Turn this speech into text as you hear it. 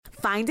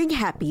Finding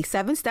Happy,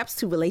 7 Steps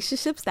to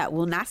Relationships That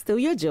Will Not Steal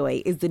Your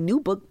Joy is the new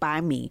book by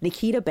me,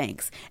 Nikita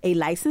Banks, a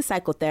licensed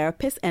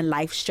psychotherapist and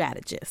life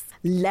strategist.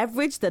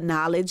 Leverage the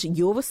knowledge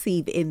you'll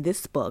receive in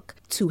this book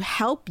to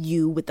help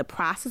you with the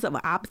process of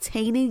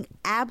obtaining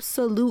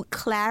absolute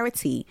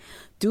clarity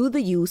through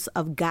the use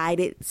of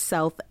guided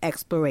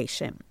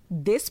self-exploration.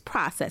 This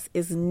process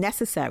is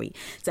necessary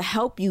to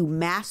help you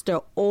master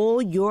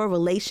all your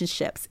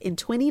relationships in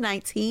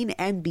 2019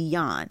 and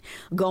beyond.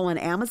 Go on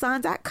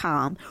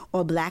Amazon.com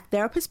or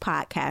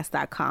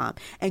BlackTherapistPodcast.com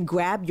and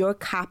grab your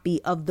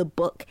copy of the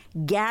book,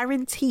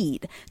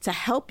 guaranteed to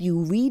help you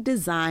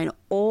redesign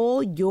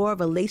all your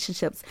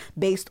relationships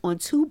based on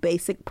 2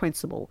 basic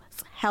principles,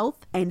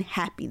 health and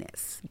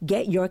happiness.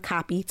 Get your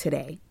copy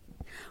today.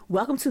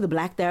 Welcome to the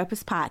Black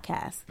Therapist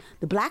Podcast.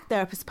 The Black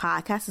Therapist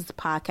Podcast is a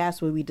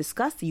podcast where we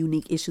discuss the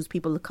unique issues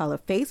people of color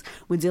face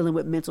when dealing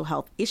with mental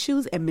health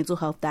issues and mental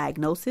health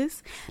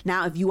diagnosis.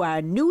 Now, if you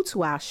are new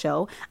to our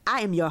show,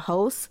 I am your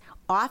host,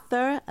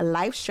 author,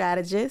 life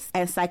strategist,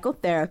 and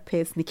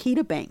psychotherapist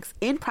Nikita Banks,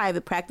 in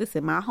private practice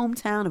in my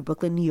hometown of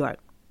Brooklyn, New York.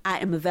 I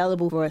am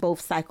available for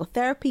both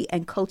psychotherapy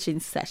and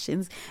coaching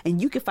sessions,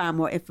 and you can find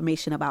more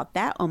information about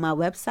that on my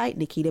website,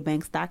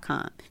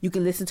 nikitabanks.com. You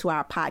can listen to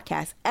our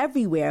podcast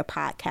everywhere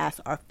podcasts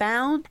are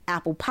found: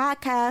 Apple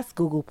Podcasts,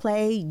 Google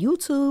Play,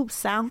 YouTube,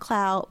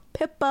 SoundCloud,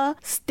 Pippa,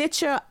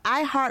 Stitcher,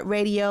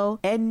 iHeartRadio,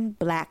 and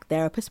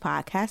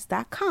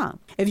BlackTherapistPodcast.com.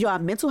 If you're a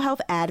mental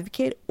health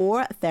advocate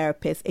or a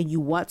therapist and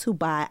you want to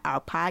buy our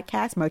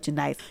podcast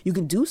merchandise, you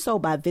can do so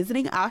by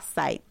visiting our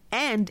site.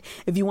 And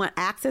if you want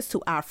access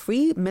to our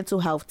free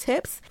mental health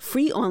tips,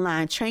 free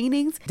online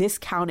trainings,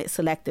 discounted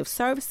selective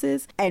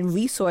services, and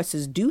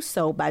resources, do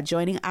so by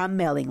joining our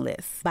mailing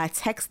list by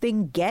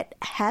texting Get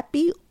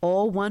Happy,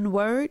 all one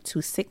word,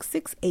 to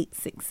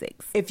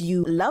 66866. If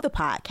you love the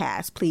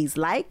podcast, please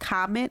like,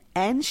 comment,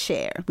 and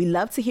share. We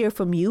love to hear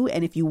from you.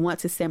 And if you want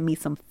to send me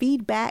some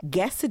feedback,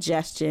 guest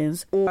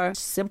suggestions, or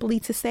simply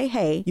to say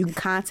hey, you can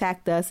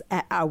contact us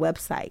at our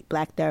website,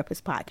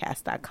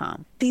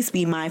 BlackTherapistPodcast.com. Please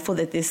be mindful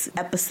that this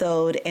episode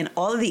and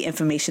all of the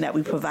information that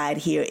we provide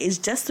here is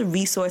just a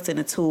resource and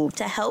a tool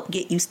to help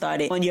get you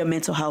started on your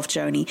mental health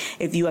journey.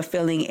 If you are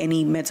feeling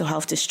any mental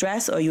health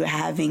distress or you're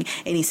having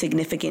any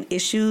significant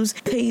issues,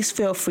 please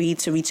feel free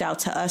to reach out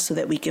to us so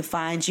that we can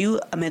find you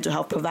a mental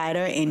health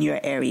provider in your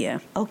area.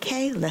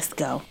 Okay, let's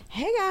go.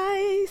 Hey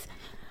guys.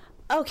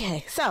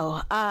 Okay,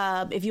 so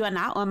if you are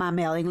not on my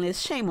mailing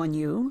list, shame on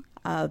you,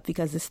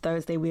 because this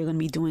Thursday we're going to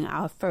be doing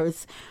our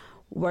first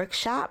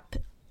workshop.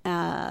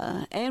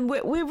 And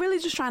we're really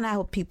just trying to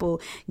help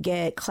people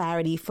get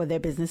clarity for their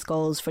business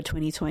goals for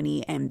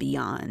 2020 and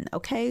beyond.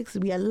 Okay, so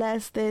we are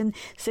less than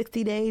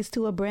 60 days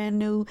to a brand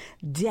new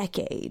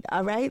decade.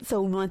 All right,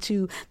 so we want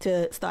you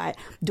to start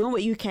doing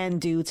what you can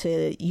do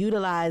to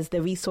utilize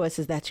the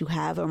resources that you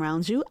have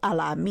around you, a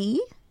la me,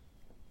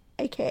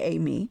 aka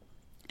me.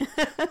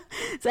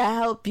 To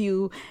help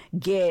you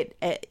get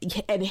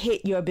and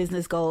hit your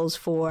business goals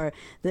for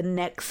the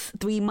next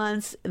 3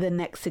 months, the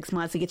next 6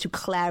 months, to get you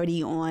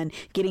clarity on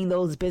getting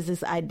those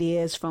business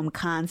ideas from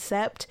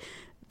concept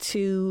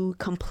to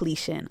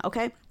completion.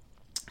 Okay.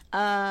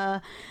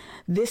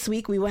 This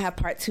week we will have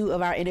part 2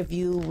 of our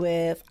interview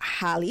with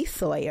Holly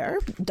Sawyer,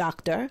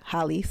 Dr.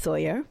 Holly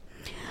Sawyer.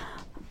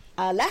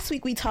 Last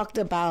week we talked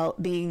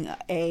about being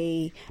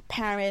a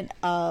parent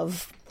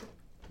of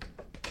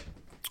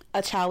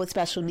a child with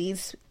special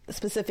needs,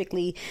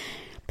 specifically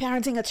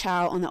parenting a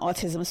child on the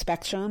autism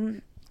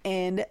spectrum.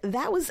 And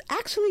that was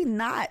actually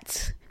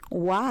not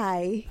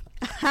why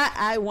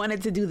I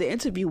wanted to do the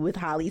interview with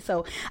Holly.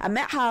 So I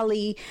met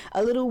Holly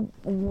a little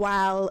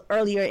while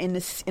earlier in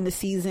the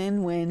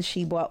season when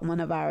she bought one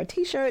of our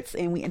t-shirts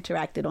and we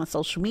interacted on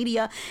social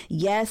media.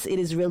 Yes, it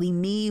is really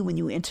me when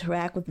you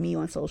interact with me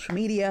on social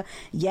media.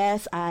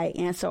 Yes, I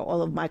answer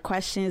all of my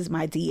questions,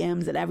 my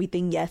DMs and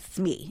everything. Yes, it's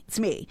me. It's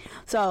me.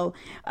 So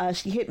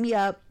she hit me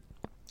up.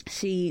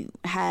 She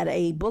had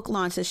a book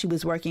launch that she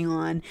was working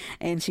on,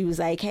 and she was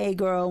like, hey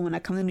girl, when I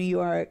come to New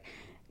York,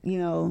 you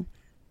know,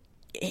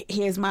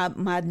 here's my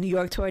New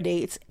York tour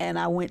dates. And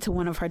I went to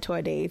one of her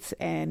tour dates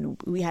and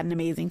we had an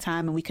amazing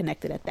time and we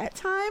connected at that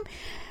time.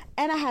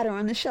 And I had her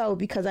on the show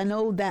because I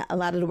know that a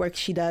lot of the work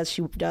she does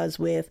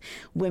with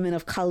women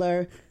of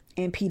color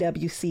and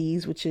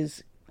PWCs, which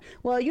is,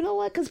 well, you know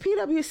what? Because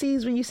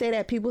PWCs, when you say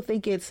that, people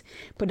think it's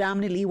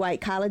predominantly white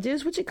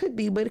colleges, which it could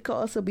be, but it could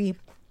also be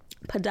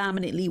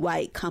predominantly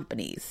white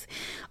companies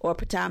or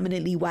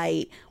predominantly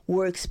white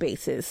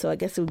workspaces. So I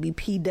guess it would be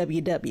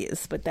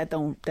PWWs, but that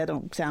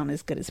don't sound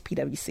as good as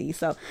PWC.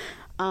 So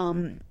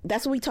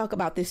that's what we talk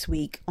about this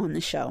week on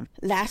the show.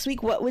 Last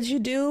week, what would you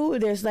do?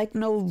 There's like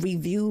no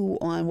review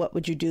on what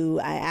would you do.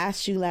 I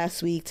asked you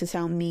last week to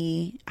tell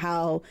me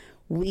how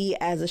we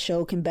as a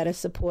show can better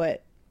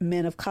support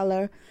men of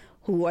color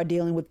who are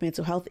dealing with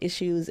mental health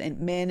issues. And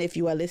men, if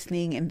you are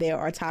listening and there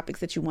are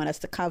topics that you want us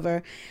to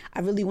cover, I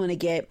really want to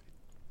get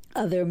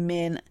other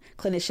men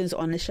clinicians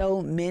on the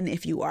show. Men,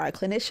 if you are a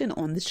clinician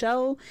on the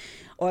show,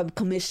 or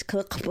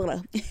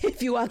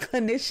if you are a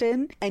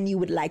clinician and you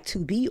would like to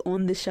be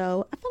on the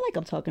show. I feel like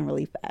I'm talking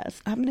really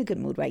fast. I'm in a good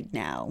mood right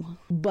now.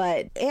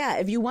 But yeah,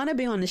 if you want to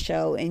be on the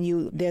show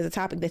and there's a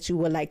topic that you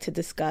would like to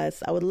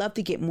discuss, I would love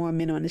to get more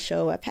men on the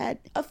show. I've had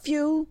a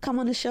few come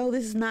on the show.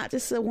 This is not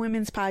just a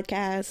women's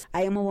podcast.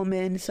 I am a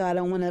woman, so I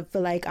don't want to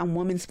feel like I'm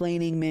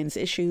woman-splaining men's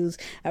issues.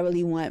 I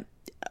really want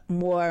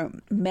more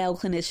male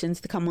clinicians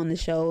to come on the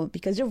show,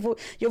 because your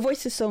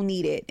voice is so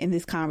needed in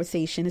this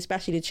conversation,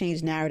 especially to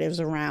change narratives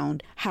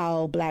around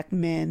how Black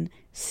men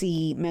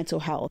see mental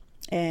health.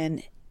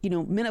 And,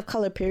 men of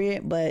color,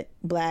 period, but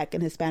Black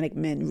and Hispanic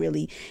men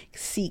really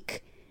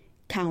seek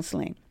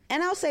counseling.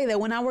 And I'll say that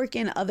when I work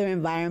in other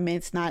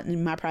environments, not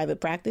in my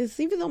private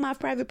practice, even though my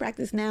private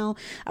practice now,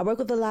 I work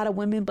with a lot of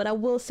women, but I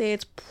will say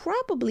it's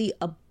probably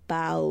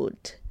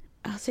about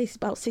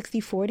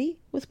 60-40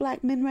 with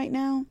Black men right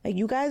now. Like,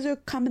 you guys are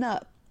coming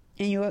up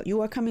and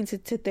you are coming to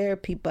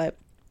therapy, but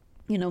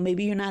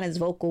maybe you're not as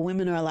vocal.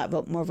 Women are a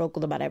lot more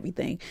vocal about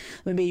everything.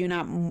 Maybe you're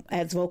not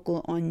as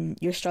vocal on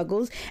your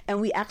struggles.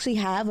 And we actually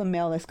have a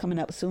male that's coming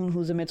up soon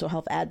who's a mental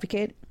health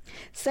advocate.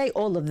 Say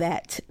all of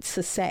that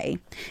to say,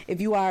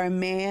 if you are a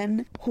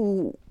man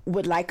who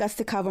would like us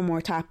to cover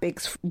more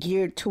topics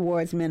geared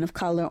towards men of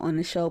color on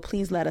the show,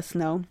 please let us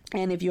know.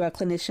 And if you're a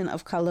clinician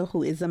of color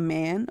who is a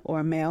man or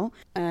a male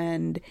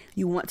and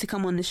you want to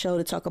come on the show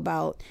to talk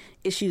about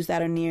issues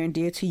that are near and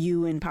dear to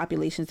you and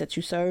populations that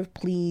you serve,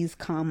 please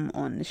come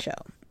on the show.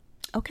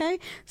 Okay,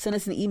 send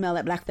us an email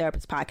at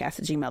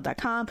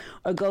blacktherapistpodcast@gmail.com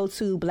or go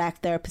to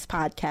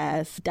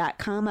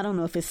blacktherapistpodcast.com. I don't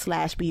know if it's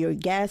 /be your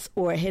guest,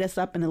 or hit us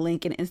up in the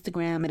link in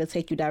Instagram. It'll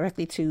take you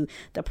directly to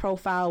the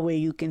profile where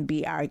you can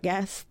be our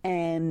guest.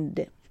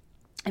 And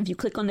if you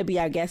click on the Be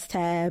Our Guest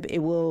tab, it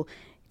will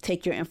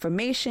take your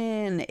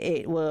information.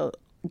 It will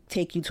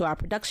take you to our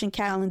production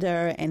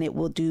calendar, and it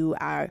will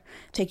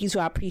take you to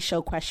our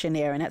pre-show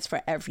questionnaire, and that's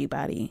for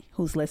everybody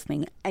who's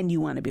listening and you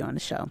want to be on the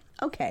show.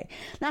 Okay,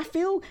 now I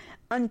feel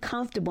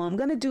uncomfortable. I'm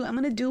gonna do a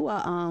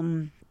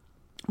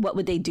what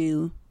would they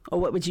do,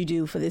 or what would you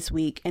do for this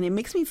week? And it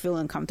makes me feel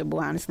uncomfortable,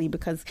 honestly,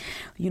 because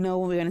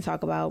what we're gonna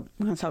talk about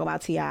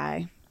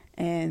T.I.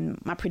 and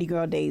my pretty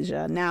girl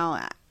Deja.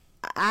 Now,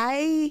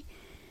 I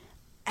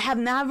have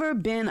never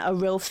been a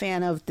real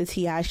fan of the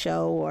T.I.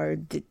 show, or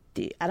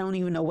I don't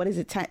even know, what is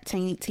it,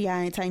 T.I.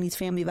 and Tiny's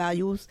Family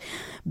Values,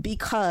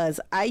 because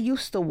I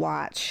used to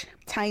watch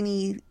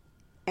Tiny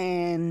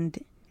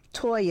and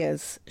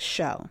Toya's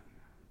show.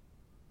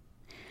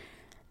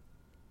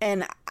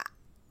 And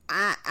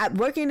I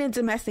working in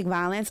domestic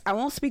violence, I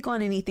won't speak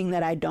on anything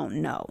that I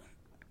don't know.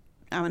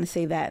 I want to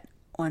say that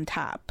on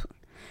top,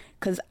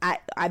 because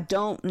I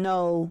don't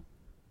know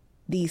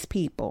these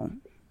people,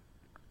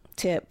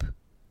 Tip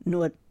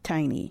nor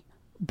Tiny,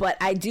 but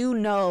I do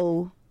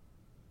know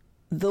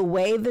the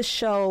way the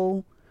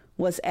show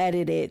was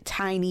edited,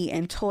 Tiny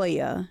and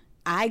Toya.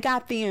 I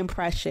got the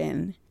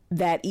impression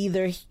that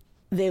either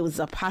there was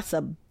a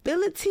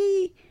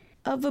possibility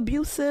of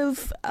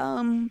abusive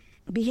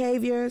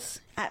behaviors.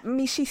 I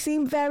mean, she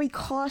seemed very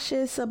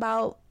cautious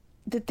about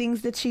the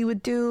things that she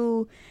would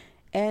do,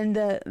 and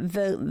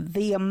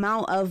the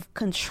amount of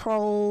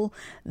control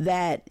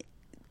that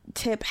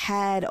Tip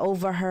had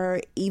over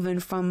her, even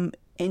from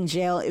in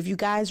jail. If you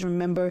guys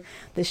remember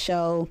the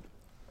show,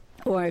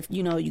 or if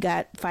you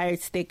got Fire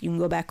Stick, you can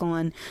go back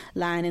online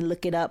and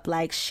look it up.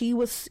 Like, Tiny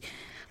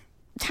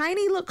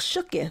looked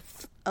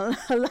shooketh a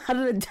lot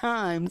of the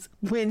times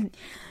when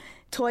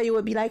Toya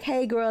would be like,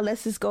 "Hey girl,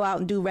 let's just go out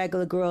and do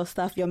regular girl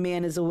stuff. Your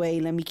man is away.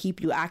 Let me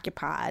keep you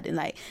occupied." And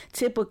like,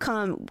 Tip would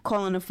come,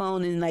 call on the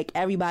phone, and like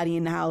everybody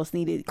in the house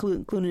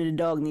including the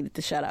dog, needed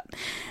to shut up.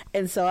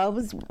 And so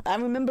I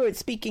remember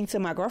speaking to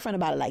my girlfriend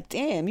about it, like,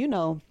 damn,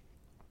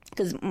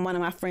 because one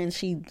of my friends,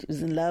 she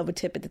was in love with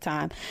Tip at the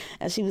time,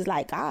 and she was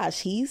like,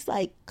 gosh, he's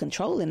like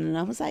controlling. And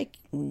I was like,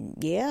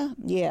 yeah.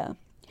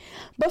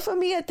 But for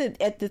me at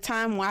the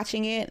time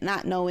watching it,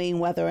 not knowing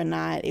whether or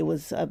not it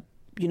was a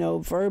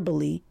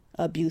verbally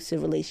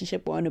abusive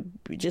relationship or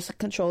just a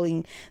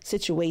controlling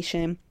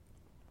situation,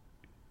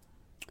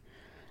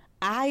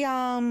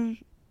 it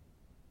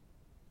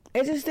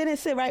just didn't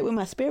sit right with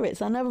my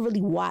spirits. I never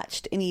really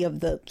watched any of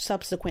the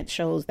subsequent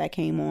shows that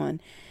came on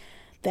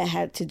that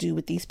had to do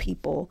with these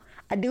people.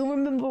 I do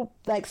remember,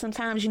 like,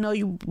 sometimes,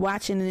 you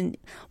watching and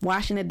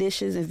washing the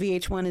dishes and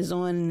VH1 is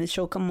on and the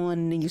show come on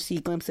and then you see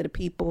a glimpse of the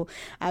people.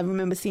 I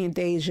remember seeing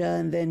Deja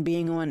and then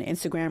being on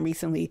Instagram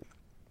recently.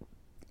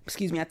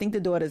 Excuse me, I think the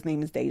daughter's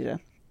name is Deja.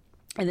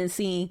 And then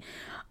seeing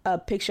a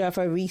picture of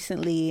her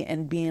recently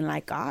and being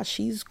like, gosh,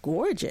 she's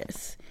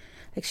gorgeous.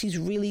 Like, she's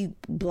really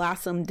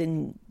blossomed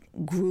and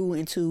grew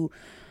into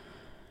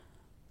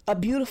a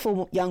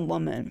beautiful young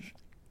woman.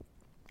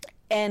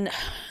 And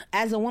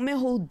as a woman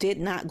who did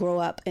not grow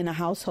up in a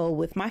household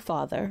with my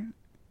father,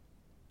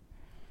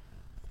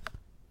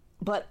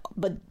 but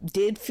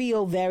did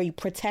feel very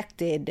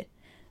protected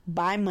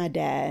by my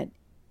dad,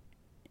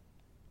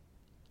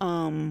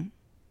 in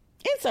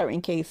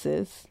certain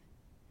cases,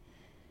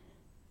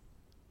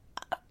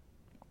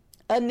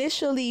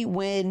 initially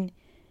when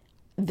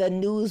the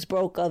news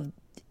broke of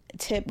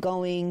Tip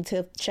going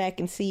to check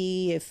and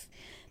see if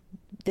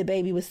the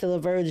baby was still a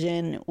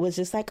virgin, was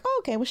just like, oh,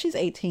 okay, well, she's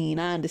 18.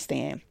 I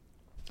understand.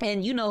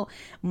 And, you know,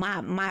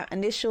 my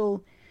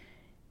initial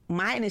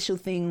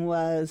thing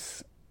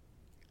was,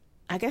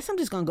 I guess I'm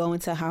just going to go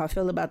into how I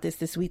feel about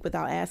this week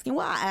without asking.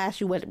 Well, I asked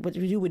you what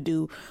you would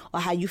do or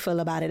how you feel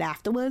about it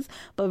afterwards.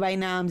 But right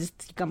now, I'm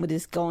going to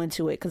just go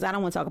into it because I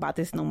don't want to talk about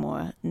this no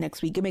more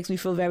next week. It makes me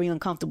feel very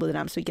uncomfortable that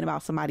I'm speaking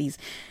about somebody's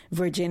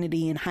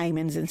virginity and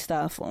hymens and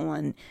stuff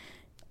on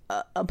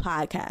a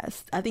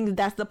podcast. I think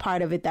that's the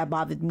part of it that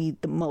bothered me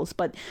the most.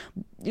 But,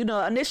 you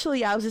know,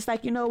 initially I was just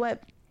like, you know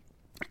what?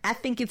 I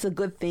think it's a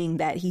good thing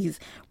that he's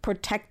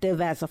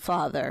protective as a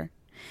father.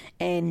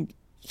 And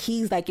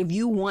he's like, if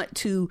you want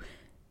to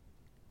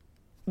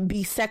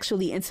be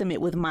sexually intimate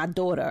with my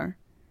daughter,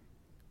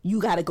 you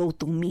got to go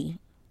through me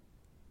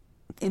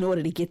in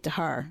order to get to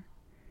her.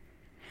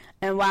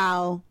 And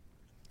while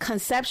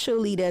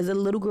conceptually there's a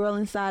little girl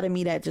inside of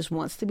me that just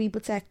wants to be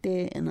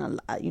protected, and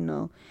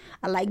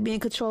I like being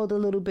controlled a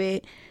little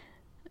bit,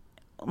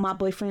 my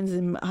boyfriends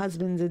and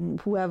husbands and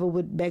whoever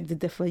would beg to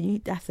differ.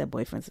 I said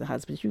boyfriends and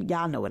husbands,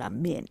 y'all know what I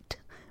meant.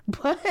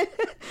 But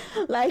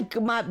like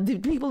the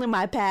people in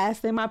my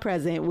past and my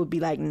present would be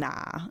like,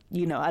 nah,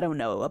 I don't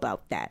know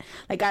about that.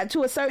 Like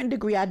to a certain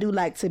degree, I do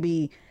like to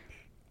be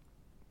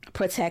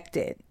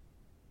protected,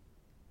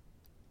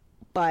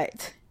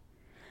 but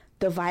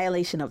the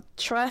violation of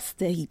trust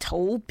that he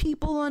told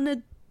people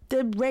on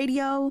the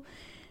radio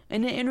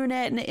and the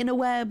internet and the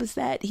interwebs,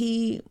 that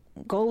he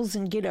goes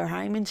and get her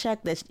hymen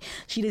checked, that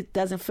she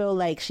doesn't feel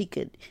like she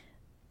could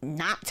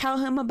not tell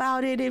him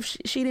about it if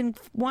she didn't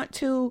want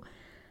to.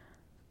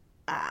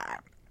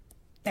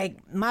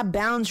 Like my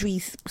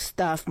boundaries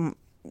stuff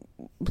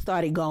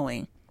started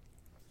going.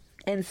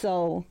 And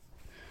so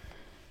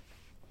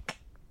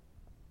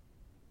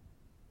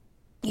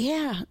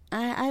yeah,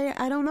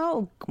 I don't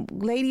know,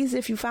 ladies,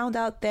 if you found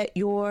out that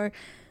your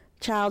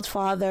child's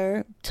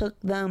father took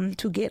them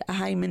to get a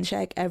hymen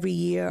check every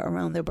year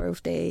around their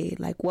birthday,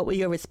 like what would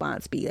your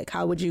response be? Like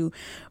how would you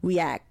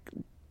react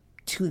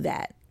to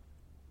that?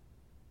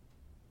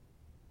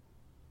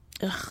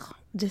 Ugh,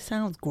 just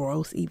sounds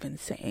gross even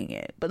saying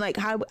it, but like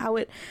how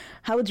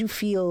would you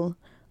feel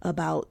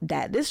about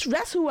that?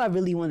 That's who I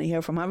really want to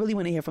hear from. I really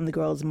want to hear from the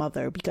girl's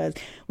mother, because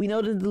we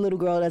know that the little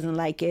girl doesn't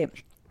like it.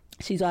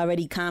 She's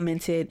already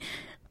commented,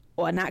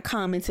 or not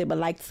commented, but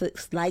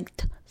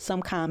liked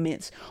some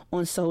comments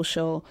on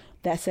social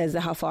that says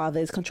that her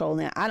father is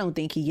controlling. I don't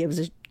think he gives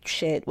a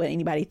shit what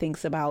anybody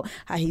thinks about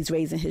how he's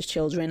raising his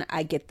children.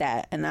 I get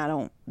that, and I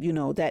don't,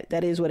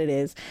 that is what it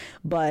is.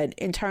 But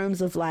in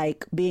terms of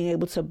like being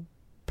able to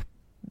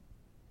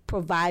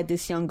provide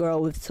this young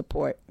girl with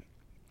support,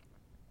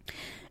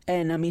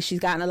 and I mean,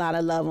 she's gotten a lot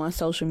of love on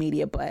social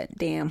media, but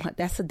damn,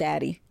 that's a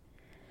daddy.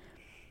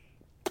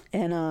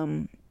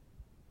 And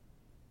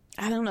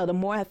I don't know, the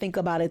more I think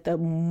about it, the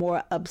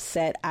more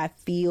upset I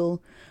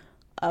feel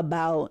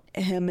about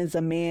him as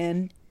a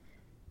man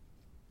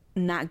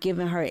not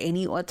giving her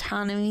any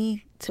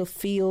autonomy to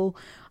feel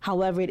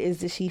however it is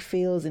that she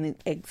feels and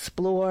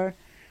explore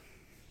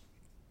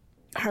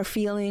her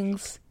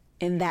feelings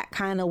in that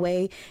kind of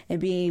way, and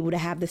being able to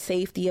have the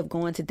safety of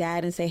going to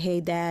dad and say, hey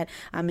dad,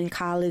 I'm in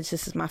college,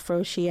 this is my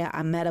first year,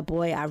 I met a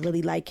boy, I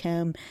really like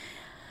him,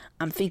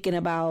 I'm thinking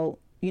about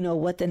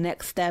what the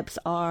next steps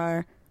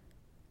are.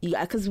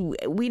 Yeah, because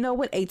we know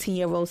what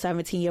 18-year-old,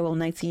 17-year-old,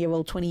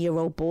 19-year-old,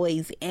 20-year-old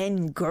boys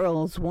and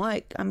girls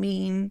want. I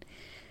mean,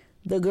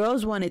 the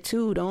girls want it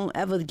too. Don't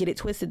ever get it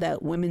twisted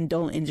that women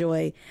don't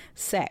enjoy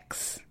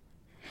sex.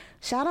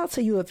 Shout out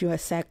to you if you're a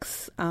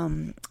sex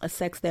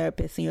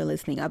therapist and you're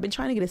listening. I've been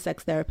trying to get a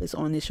sex therapist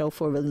on this show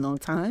for a really long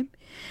time,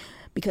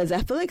 because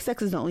I feel like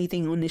sex is the only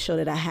thing on this show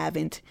that I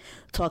haven't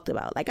talked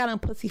about. Like I done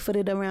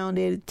pussyfooted around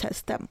it,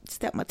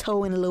 step my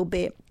toe in a little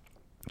bit,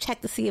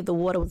 check to see if the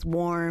water was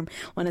warm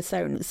on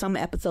some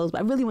episodes, but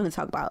I really want to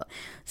talk about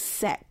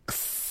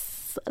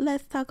sex.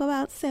 Let's talk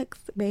about sex,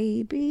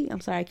 baby.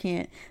 I'm sorry, I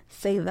can't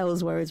say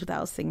those words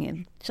without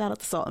singing. Shout out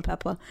to Salt and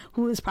Pepper,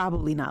 who is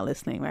probably not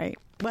listening, right?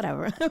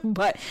 Whatever.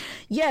 But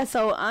yeah,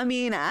 so I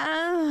mean,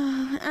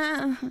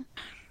 I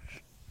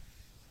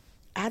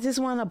just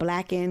want to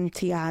blacken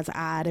T.I.'s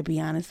eye, to be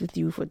honest with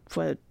you,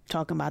 for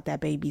talking about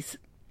that baby's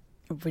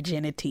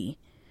virginity.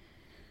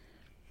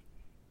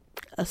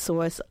 A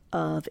source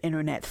of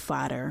internet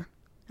fodder.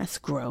 That's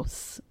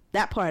gross.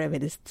 That part of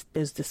it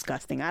is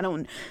disgusting. I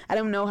don't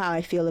know how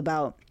I feel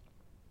about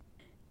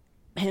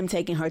him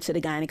taking her to the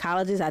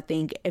gynecologist. I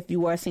think if you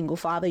were a single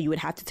father, you would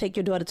have to take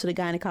your daughter to the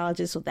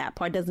gynecologist, so that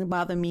part doesn't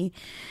bother me.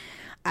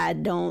 I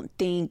don't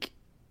think,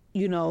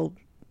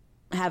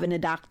 having a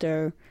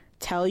doctor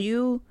tell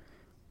you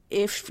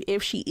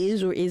if she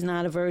is or is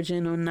not a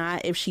virgin or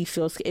not, if she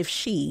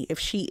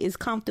is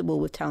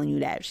comfortable with telling you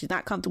that. If she's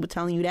not comfortable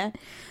telling you that,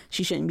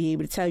 she shouldn't be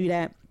able to tell you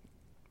that.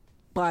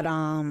 But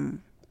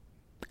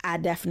I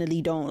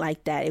definitely don't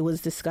like that it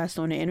was discussed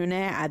on the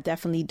internet. I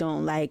definitely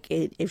don't like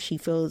it if she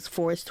feels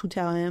forced to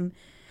tell him.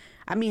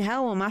 I mean,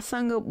 hell, when my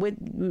son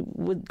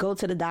would go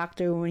to the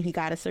doctor when he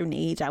got a certain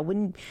age, I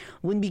wouldn't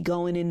be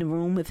going in the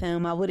room with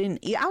him. I wouldn't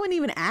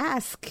even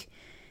ask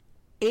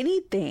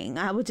anything.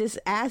 I would just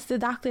ask the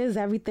doctor, is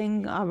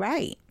everything all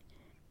right?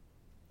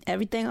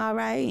 Everything all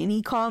right? And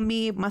he called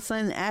me. My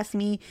son asked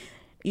me,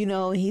 you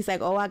know, he's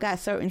like, oh, I got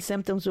certain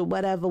symptoms or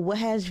whatever. What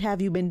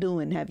have you been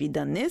doing? Have you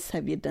done this?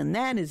 Have you done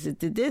that? Is it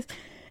this?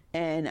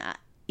 And,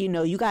 you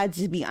know, you got to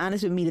just be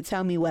honest with me to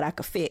tell me what I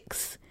could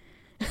fix.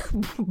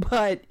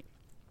 But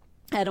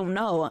I don't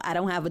know. I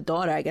don't have a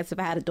daughter. I guess if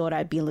I had a daughter,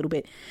 I'd be a little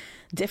bit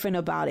different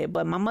about it.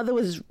 But my mother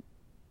wasn't.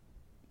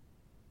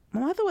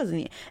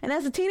 And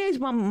as a teenage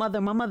my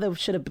mother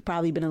should have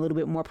probably been a little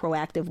bit more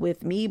proactive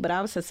with me. But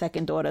I was her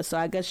second daughter. So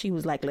I guess she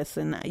was like,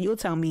 listen, you'll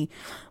tell me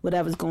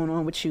whatever's going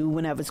on with you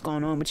whenever it's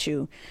going on with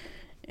you.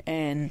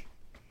 And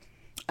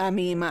I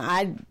mean,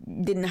 I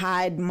didn't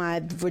hide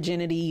my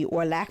virginity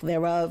or lack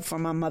thereof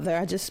from my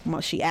mother.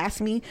 She asked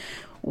me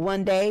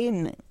one day,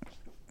 and,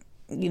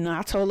 you know,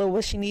 I told her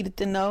what she needed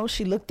to know.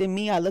 She looked at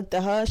me. I looked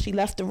at her. She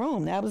left the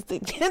room. That was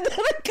the end of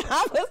the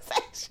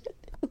conversation.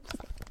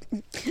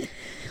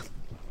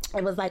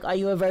 It was like, are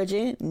you a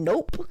virgin?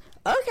 Nope.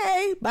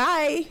 Okay,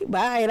 bye.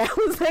 That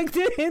was like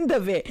the end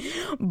of it.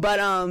 But,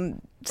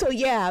 so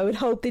yeah, I would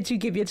hope that you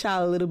give your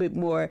child a little bit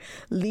more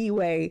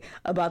leeway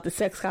about the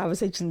sex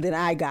conversation than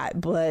I got.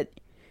 But,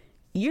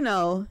 you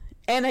know,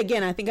 and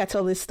again, I think I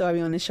told this story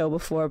on the show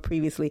before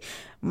previously.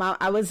 My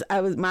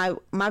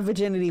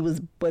virginity was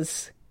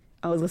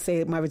I was gonna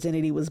say my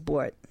virginity was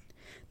bought.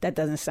 That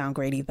doesn't sound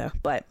great either.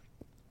 But,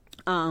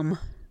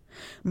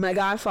 my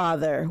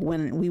godfather,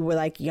 when we were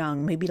like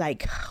young, maybe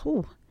like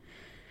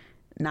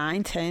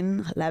 9,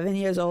 10, 11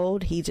 years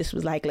old, he just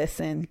was like,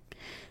 listen,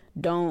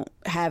 don't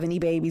have any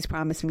babies.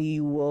 Promise me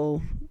you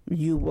will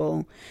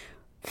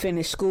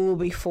finish school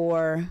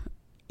before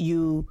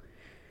you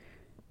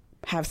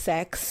have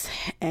sex.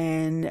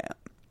 And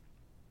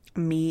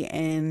me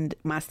and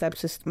my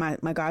stepsister,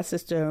 my god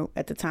sister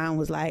at the time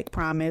was like,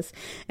 promise.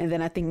 And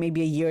then I think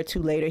maybe a year or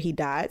two later he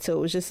died. So it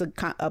was just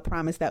a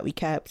promise that we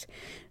kept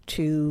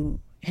to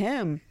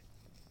him.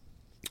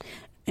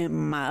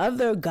 And my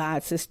other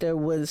god sister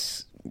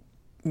was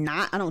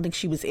not, I don't think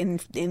she was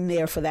in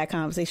there for that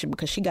conversation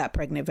because she got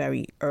pregnant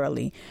very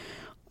early,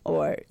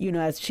 or, you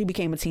know, as she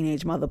became a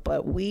teenage mother.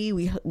 But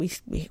we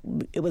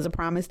it was a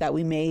promise that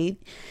we made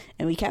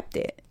and we kept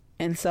it.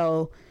 And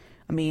so,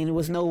 I mean, it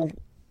was no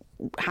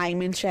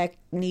hymen check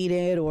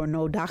needed or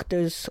no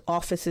doctor's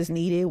offices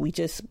needed.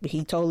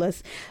 He told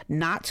us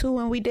not to,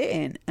 and we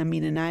didn't. I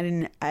mean,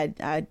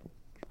 and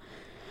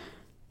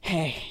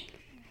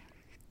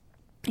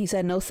he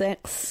said no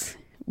sex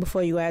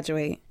before you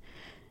graduate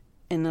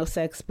and no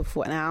sex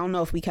before. Now, I don't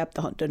know if we kept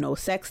the no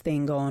sex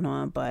thing going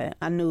on, but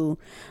I knew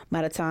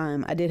by the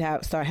time I did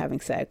start having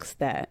sex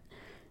that,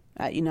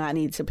 you know, I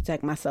needed to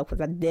protect myself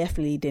because I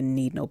definitely didn't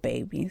need no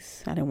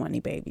babies. I didn't want any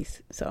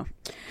babies. So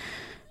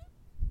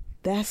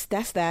that's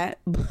that.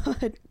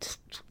 But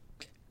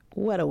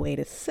what a way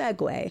to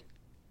segue.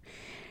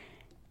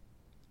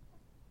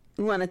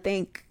 We want to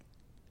thank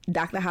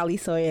Dr. Holly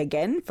Sawyer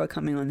again for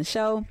coming on the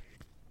show.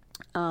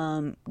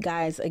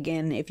 Guys,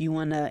 again, if you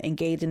want to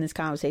engage in this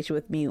conversation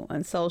with me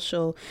on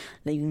social,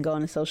 then you can go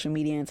on the social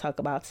media and talk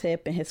about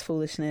Tip and his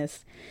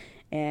foolishness.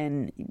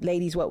 And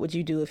ladies, what would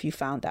you do if you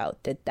found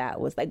out that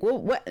was like,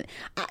 what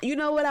you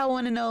know what I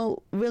want to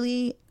know,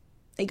 really?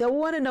 Like, I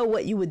want to know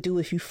what you would do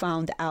if you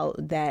found out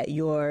that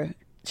your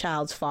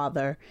child's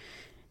father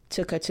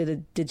took her to the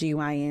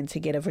GYN to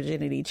get a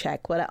virginity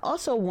check. But I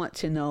also want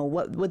to know,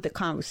 what would the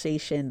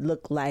conversation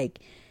look like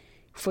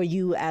for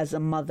you as a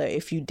mother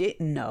if you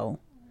didn't know?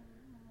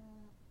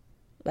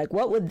 Like,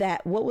 what would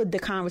the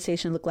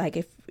conversation look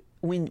like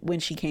when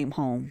she came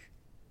home?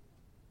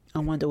 I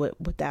wonder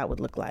what that would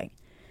look like.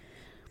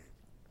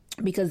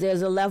 Because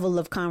there's a level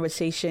of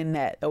conversation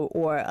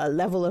or a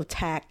level of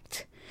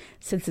tact,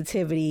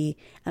 sensitivity,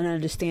 and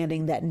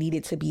understanding that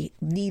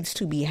needs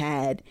to be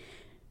had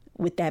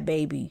with that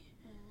baby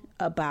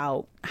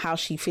about how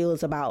she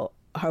feels about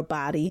her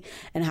body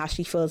and how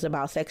she feels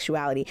about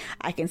sexuality.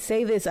 I can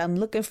say this, I'm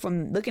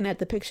looking at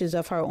the pictures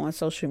of her on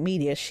social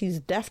media. She's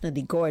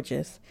definitely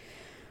gorgeous.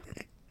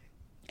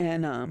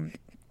 And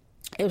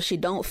if she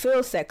don't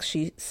feel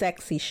sexy,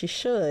 she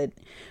should,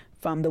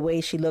 from the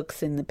way she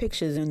looks in the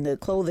pictures and the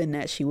clothing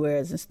that she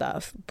wears and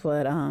stuff.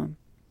 But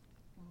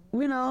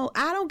you know,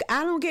 I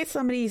don't get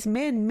some of these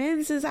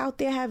men's is out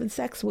there having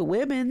sex with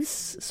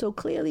women's. So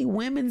clearly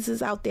women's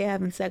is out there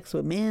having sex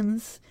with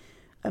men's.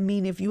 I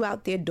mean, if you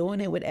out there doing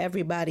it with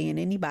everybody and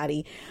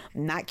anybody,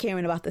 not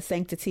caring about the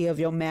sanctity of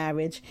your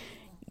marriage,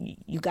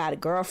 you got a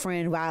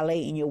girlfriend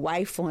violating your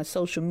wife on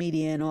social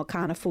media and all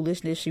kind of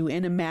foolishness, you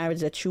in a marriage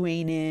that you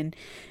ain't in,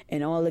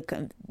 and all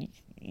the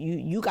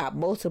you got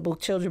multiple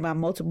children by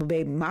multiple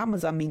baby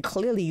mamas. I mean,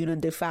 clearly you done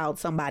defiled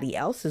somebody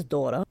else's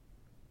daughter.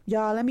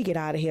 Y'all, let me get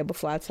out of here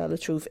before I tell the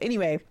truth.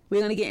 Anyway,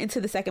 we're going to get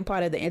into the second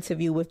part of the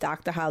interview with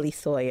Dr. Holly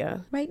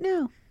Sawyer right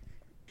now.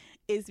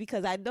 Is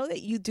because I know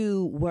that you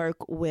do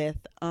work with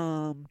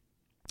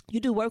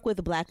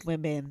Black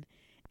women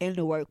in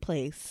the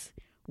workplace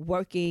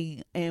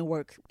working and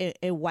work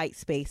in white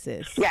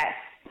spaces. Yes.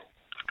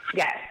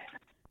 Yes.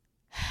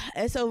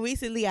 And so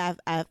recently I've,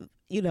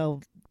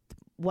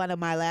 one of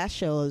my last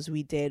shows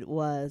we did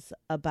was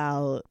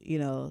about,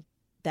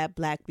 that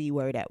Black B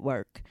word at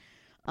work,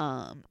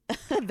 that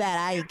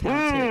I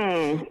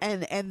encountered,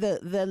 and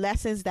the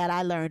lessons that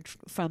I learned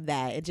from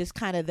that, and just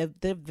kind of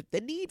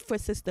the need for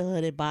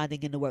sisterhood and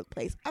bonding in the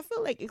workplace. I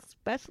feel like,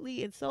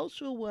 especially in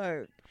social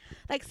work,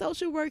 like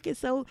social work is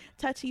so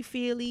touchy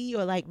feely,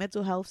 or like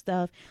mental health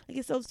stuff, like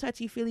it's so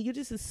touchy feely. You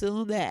just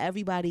assume that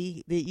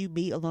everybody that you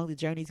meet along the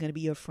journey is going to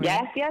be your friend.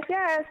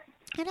 Yes.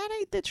 And that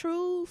ain't the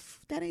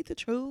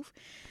truth.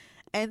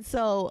 And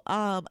so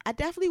I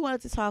definitely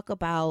wanted to talk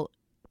about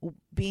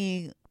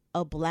being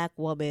a Black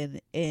woman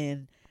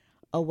in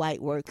a white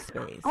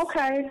workspace.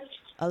 Okay.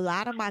 A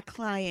lot of my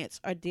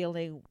clients are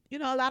dealing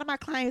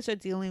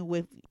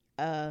with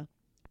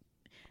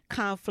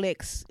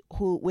conflicts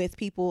with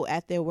people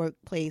at their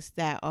workplace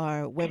that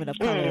are women of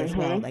color as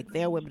well. Like,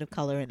 they're women of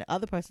color and the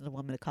other person is a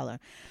woman of color.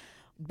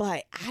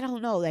 But I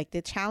don't know, like,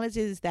 the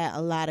challenges that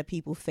a lot of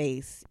people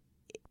face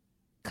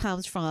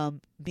comes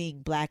from being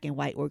Black in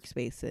white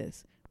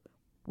workspaces,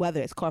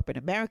 whether it's corporate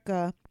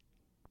America,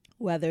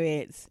 whether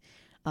it's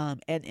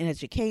in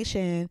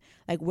education,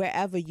 like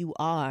wherever you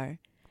are.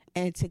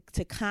 And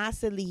to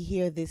constantly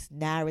hear this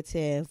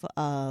narrative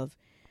of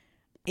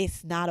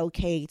it's not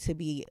okay to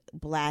be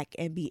Black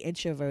and be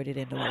introverted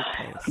in the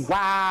workplace.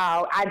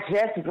 Wow. I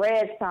just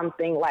read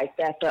something like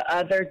that the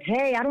other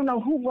day. I don't know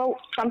who wrote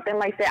something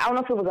like that. I don't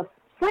know if it was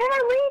where did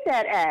I read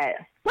that at?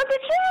 Was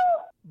it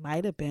you?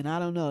 Might have been. I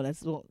don't know.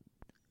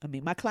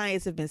 My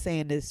clients have been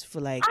saying this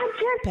for like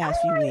past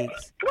few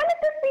weeks. When did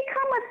this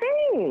become a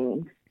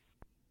thing?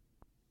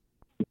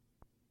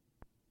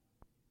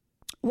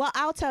 Well,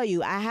 I'll tell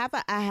you. I have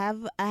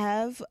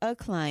a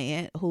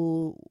client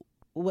who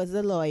was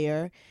a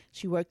lawyer.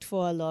 She worked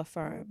for a law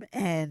firm,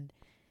 and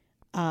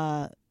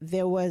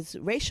there was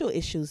racial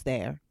issues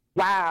there.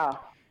 Wow.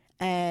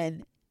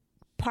 And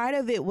part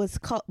of it was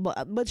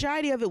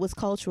majority of it was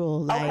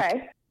cultural. Like,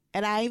 okay.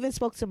 And I even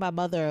spoke to my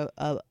mother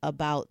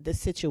about the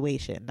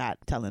situation, not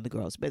telling the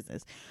girl's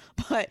business,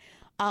 but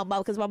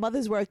because my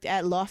mother's worked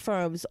at law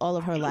firms all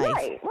of her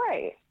life,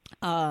 right,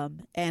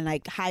 and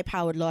like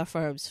high-powered law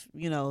firms,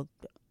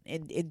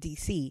 in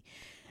DC,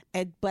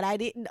 but I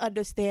didn't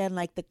understand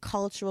like the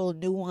cultural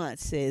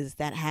nuances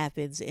that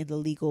happens in the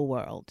legal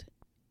world,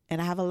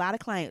 and I have a lot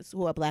of clients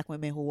who are Black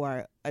women who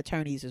are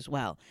attorneys as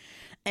well,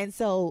 and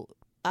so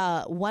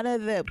one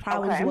of the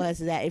problems was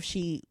that if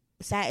she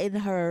sat in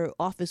her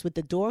office with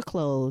the door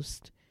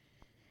closed,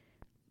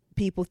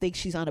 people think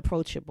she's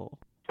unapproachable.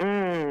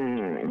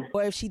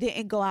 Or if she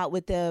didn't go out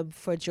with them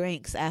for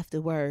drinks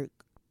after work,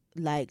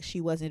 like she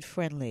wasn't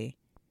friendly.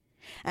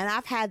 And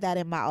I've had that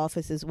in my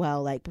office as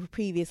well. Like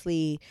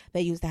previously,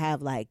 they used to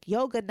have like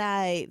yoga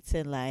nights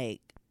and like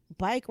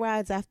bike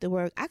rides after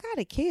work. I got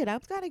a kid.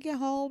 I've got to get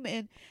home,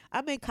 and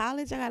I'm in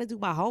college. I got to do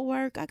my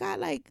homework. I got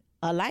like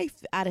a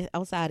life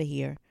outside of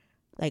here.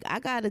 Like, I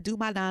got to do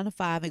my 9 to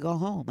 5 and go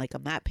home. Like,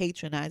 I'm not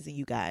patronizing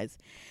you guys.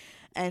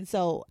 And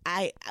so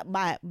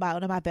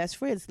one of my best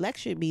friends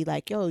lectured me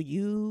like, yo,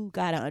 you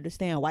got to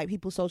understand, white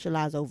people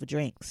socialize over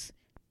drinks.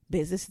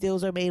 Business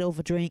deals are made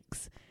over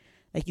drinks.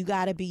 Like, you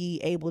got to be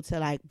able to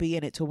like be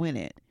in it to win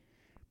it.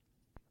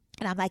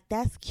 And I'm like,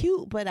 that's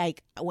cute. But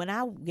like, when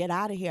I get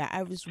out of here,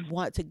 I just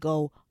want to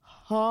go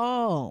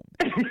home.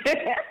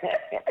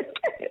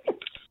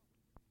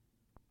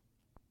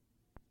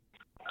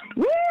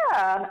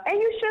 Yeah, and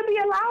you should be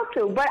allowed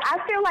to. But I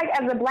feel like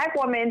as a Black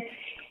woman,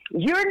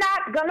 you're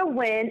not going to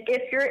win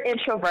if you're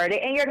introverted,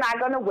 and you're not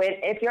going to win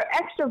if you're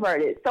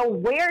extroverted. So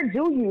where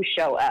do you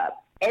show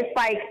up? It's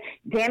like,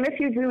 damn if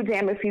you do,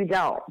 damn if you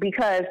don't.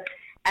 Because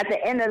at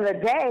the end of the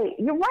day,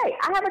 you're right.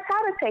 I have a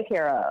child to take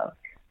care of.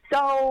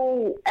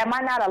 So am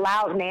I not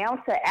allowed now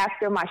to,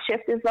 after my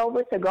shift is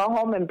over, to go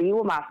home and be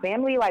with my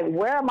family? Like,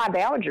 where are my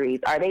boundaries?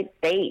 Are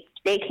they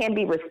can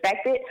be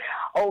respected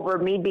over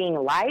me being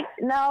liked?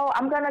 No,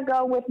 I'm going to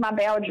go with my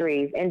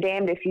boundaries, and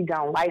damned if you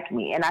don't like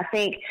me. And I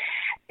think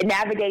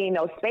navigating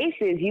those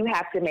spaces, you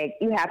have to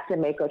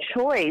make a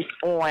choice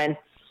on,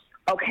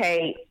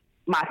 okay,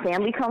 my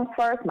family comes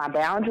first, my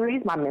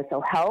boundaries, my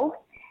mental health,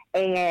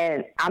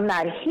 and I'm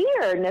not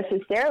here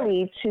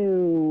necessarily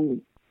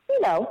to,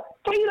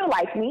 for you to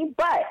like me,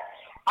 but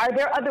are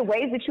there other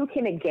ways that you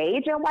can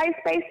engage in white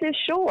spaces?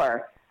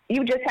 Sure.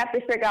 You just have to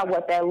figure out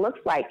what that looks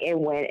like and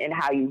when and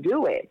how you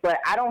do it. But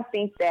I don't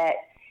think that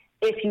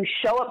if you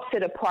show up to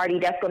the party,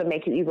 that's going to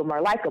make you even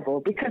more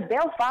likable, because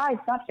they'll find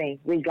something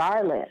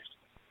regardless.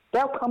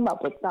 They'll come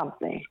up with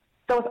something.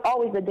 So it's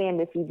always a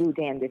damned if you do,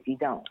 damned if you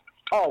don't.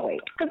 Always.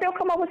 Because they'll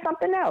come up with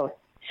something else.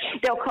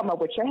 They'll come up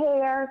with your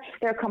hair.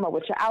 They'll come up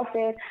with your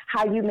outfit,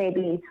 how you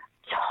maybe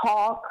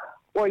talk,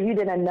 or you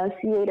didn't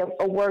enunciate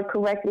a word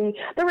correctly.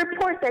 The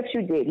report that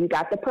you did, you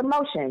got the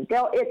promotion.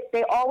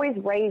 They always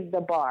raise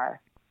the bar.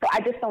 So I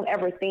just don't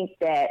ever think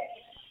that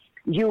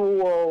you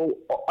will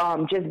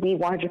just be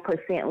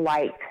 100%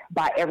 liked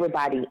by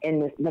everybody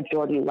in this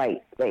majority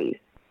white space.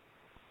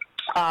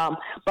 But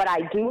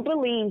I do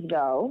believe,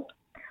 though,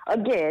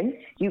 again,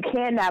 you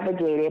can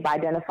navigate it by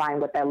identifying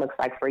what that looks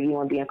like for you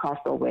and being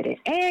comfortable with it.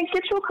 And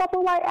get you a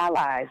couple white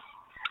allies.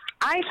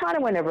 I ain't trying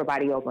to win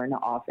everybody over in the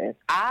office.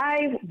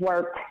 I've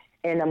worked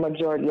in a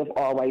majority of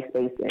all white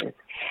spaces,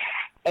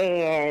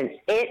 and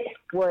it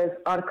was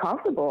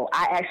uncomfortable.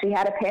 I actually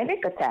had a panic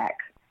attack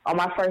on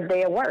my first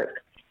day of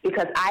work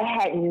because I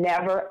had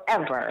never,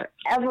 ever,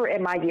 ever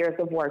in my years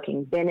of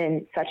working been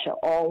in such an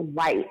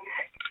all-white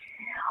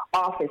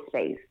office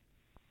space.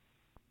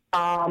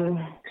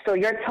 So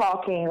you're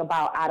talking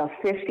about out of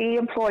 50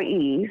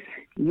 employees,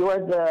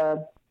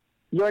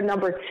 you're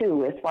number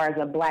 2 as far as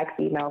a black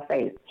female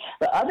face.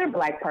 The other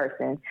black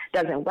person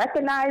doesn't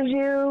recognize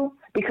you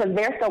because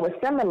they're so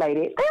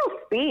assimilated. They'll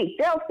speak,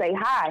 they'll say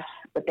hi,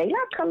 but they're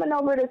not coming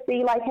over to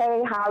see like,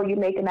 hey, how are you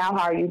making out?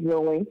 How are you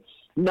doing?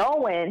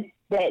 Knowing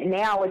that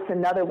now it's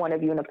another one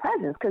of you in the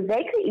presence, because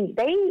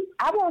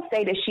I won't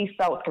say that she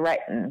felt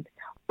threatened,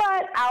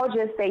 but I'll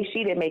just say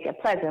she didn't make it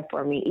pleasant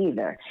for me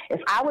either.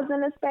 If I was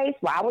in a space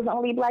where I was the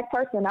only black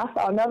person, I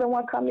saw another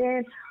one come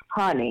in,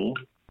 honey,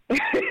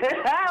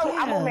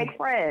 I'm gonna make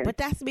friends. But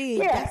that's me.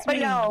 Yeah, that's me.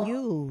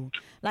 You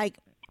like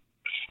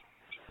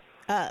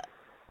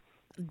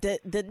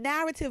the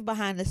narrative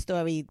behind the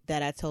story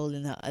that I told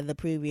in the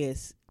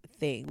previous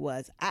thing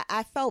was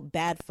I felt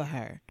bad for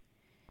her.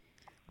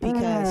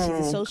 Because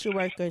she's a social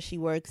worker. She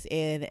works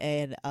in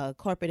a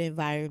corporate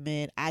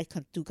environment. I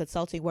do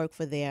consulting work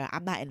for there.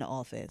 I'm not in the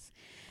office.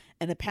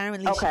 And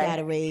apparently she got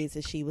a raise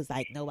and she was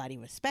like, nobody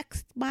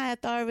respects my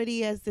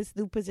authority as this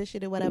new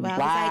position or whatever. Wow.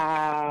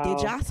 I was like,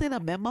 did y'all send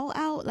a memo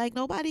out? Like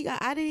I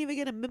didn't even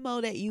get a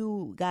memo that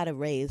you got a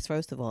raise,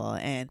 first of all.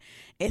 And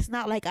it's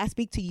not like I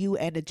speak to you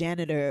and the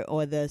janitor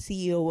or the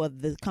CEO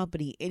of the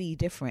company any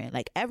different.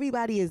 Like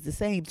everybody is the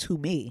same to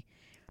me.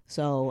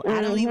 So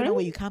I don't even know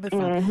where you're coming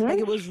from. Like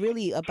it was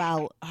really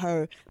about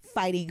her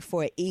fighting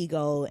for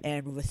ego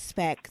and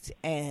respect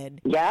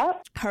and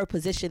her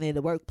position in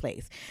the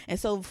workplace. And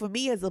so for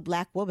me as a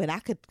black woman, I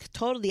could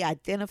totally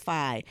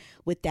identify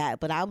with that.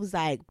 But I was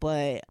like,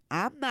 but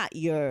I'm not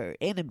your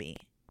enemy.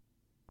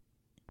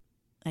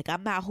 Like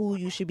I'm not who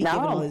you should be giving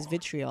all this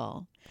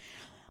vitriol.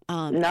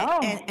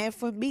 And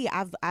for me,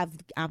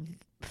 I'm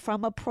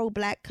from a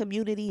pro-black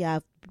community.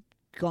 I've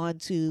gone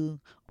to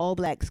all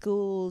black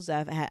schools.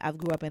 I've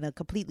grew up in a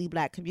completely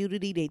black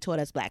community. They taught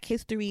us black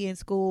history in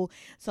school.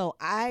 So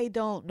I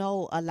don't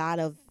know a lot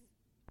of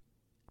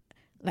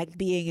like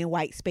being in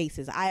white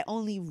spaces. I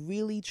only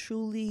really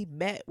truly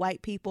met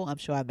white people. I'm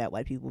sure I met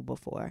white people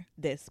before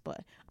this,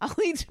 but I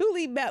only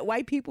truly met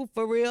white people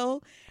for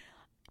real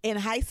in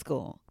high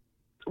school.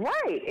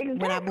 Right, exactly.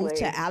 When I moved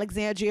to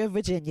Alexandria,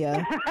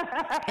 Virginia,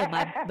 and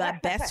my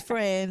best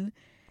friend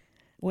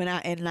when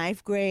I in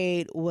 9th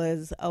grade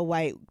was a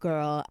white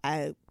girl.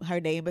 Her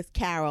name is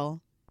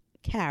Carol.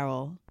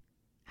 Carol,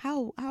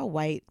 how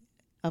white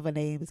of a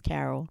name is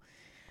Carol?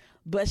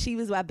 But she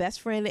was my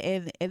best friend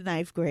in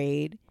 9th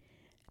grade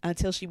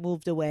until she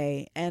moved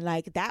away, and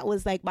like that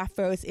was like my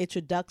first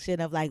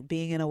introduction of like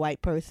being in a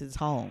white person's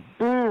home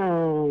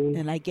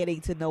and like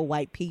getting to know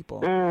white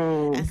people.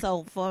 And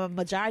so for a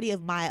majority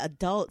of my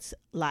adult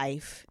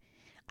life,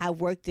 I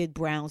worked in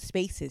brown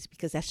spaces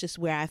because that's just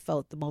where I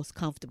felt the most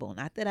comfortable.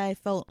 Not that I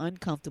felt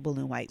uncomfortable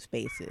in white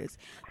spaces,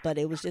 but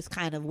it was just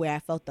kind of where I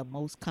felt the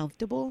most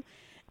comfortable.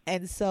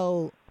 And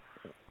so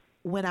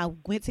when I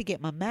went to get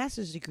my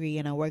master's degree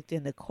and I worked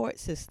in the court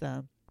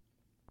system,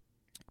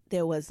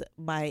 there was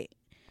my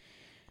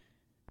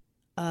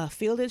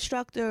field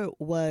instructor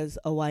was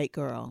a white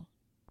girl.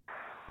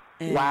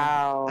 And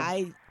wow.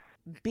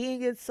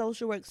 Being in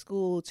social work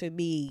school, to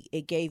me,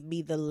 it gave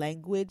me the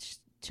language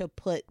to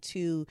put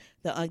to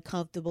the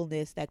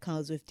uncomfortableness that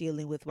comes with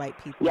dealing with white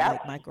people,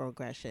 like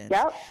microaggressions.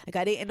 Like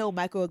I didn't know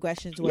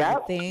microaggressions was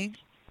a thing.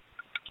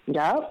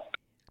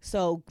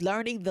 So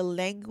learning the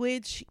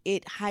language,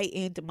 it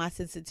heightened my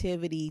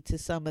sensitivity to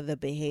some of the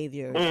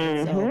behaviors.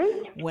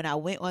 So when I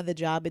went on the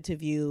job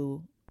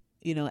interview,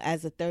 you know,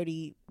 as a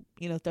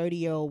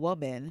 30-year-old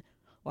woman,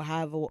 or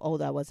however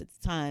old I was at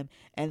the time,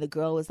 and the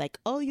girl was like,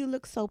 "Oh, you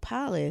look so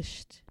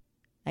polished."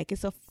 Like,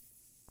 it's a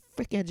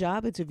freaking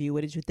job interview.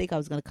 What did you think I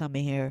was going to come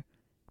in here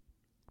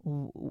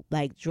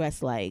like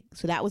dressed like?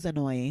 So that was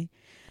annoying.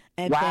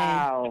 And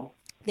then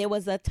there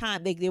was a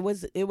time, like, it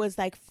was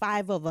like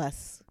 5 of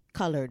us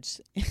coloreds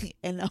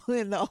in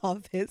the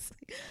office.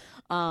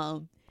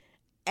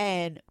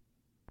 And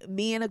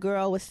me and a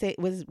girl was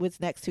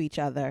next to each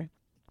other.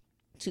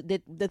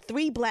 The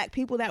 3 black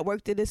people that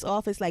worked in this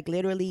office, like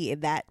literally in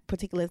that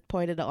particular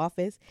point of the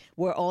office,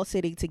 were all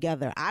sitting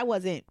together. I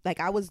wasn't, like,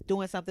 I was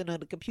doing something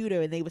on the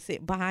computer and they were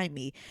sitting behind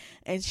me.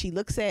 And she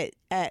looks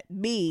at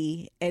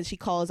me and she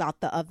calls out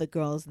the other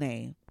girl's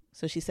name.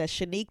 So she says,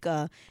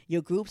 "Shanika,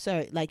 your groups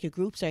are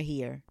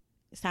here.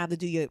 It's time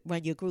to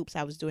run your groups."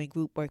 I was doing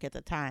group work at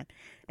the time.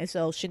 And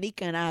so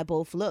Shanika and I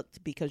both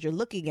looked, because you're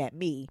looking at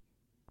me.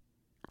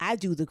 I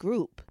do the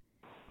group.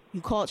 You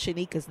called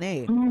Shanika's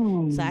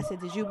name. So I said,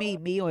 "Did you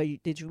mean me or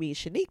did you mean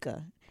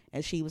Shanika?"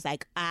 And she was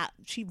like,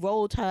 she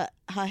rolled her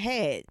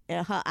head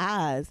and her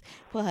eyes,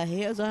 put her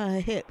hands on her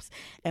hips,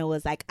 and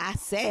was like, "I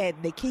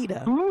said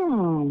Nikita."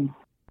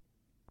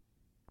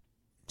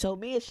 So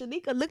me and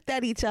Shanika looked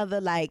at each other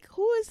like,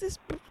 who is this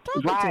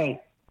talking Right.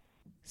 to?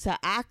 So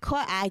I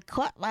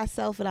caught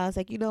myself and I was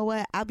like, you know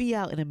what? I'll be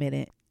out in a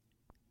minute.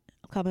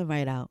 I'm coming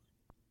right out.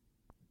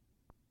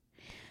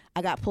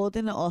 I got pulled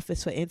in the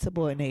office for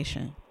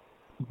insubordination.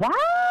 Wow.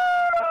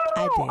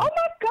 I did. Oh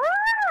my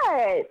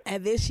God.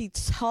 And then she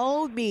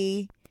told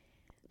me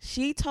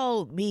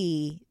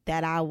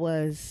that I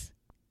was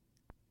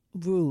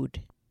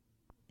rude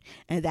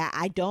and that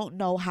I don't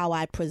know how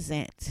I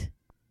present.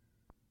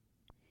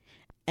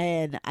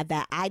 And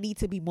that I need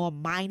to be more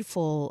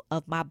mindful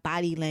of my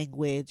body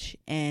language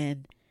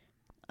and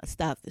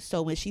stuff.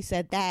 So when she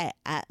said that,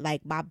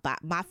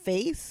 my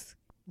face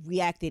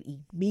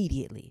reacted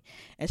immediately.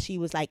 And she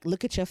was like,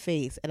 look at your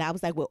face. And I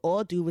was like, with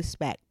all due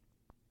respect,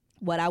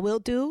 what I will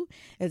do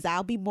is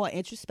I'll be more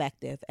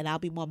introspective and I'll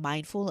be more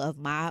mindful of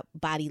my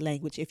body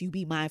language if you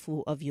be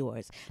mindful of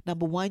yours.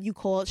 Number one, you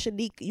called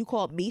me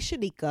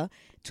Shanika.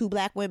 Two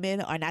black women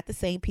are not the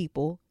same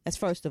people. That's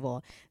first of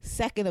all.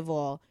 Second of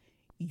all,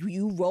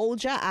 you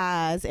rolled your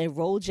eyes and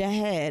rolled your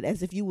head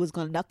as if you was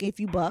gonna knuck if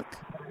you buck.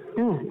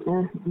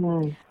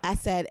 I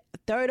said,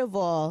 third of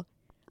all,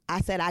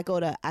 I said I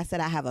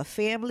have a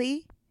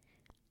family.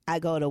 I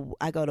go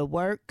to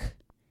work.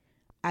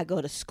 I go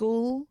to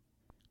school.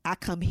 I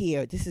come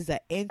here. This is an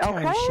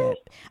internship. Okay.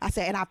 I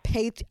said, and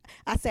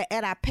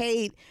I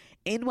paid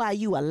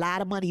NYU a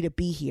lot of money to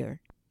be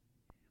here.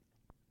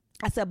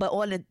 I said, but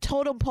on the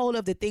totem pole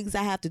of the things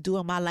I have to do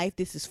in my life,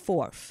 this is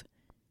fourth.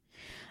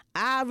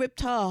 I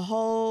ripped her a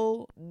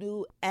whole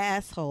new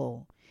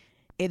asshole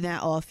in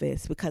that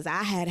office because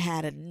I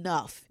had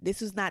enough. This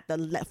was not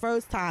the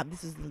first time.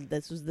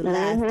 This was the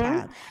last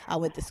time. I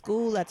went to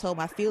school. I told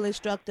my field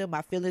instructor.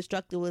 My field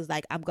instructor was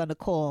like, I'm going to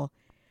call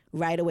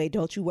right away.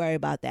 Don't you worry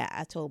about that.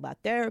 I told my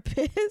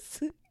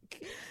therapist.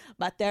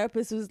 My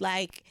therapist was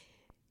like,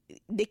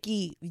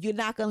 Nikki, you're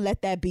not going to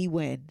let that be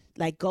win.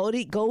 Like, go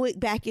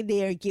back in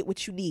there and get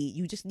what you need.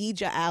 You just need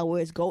your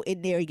hours. Go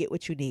in there and get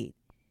what you need.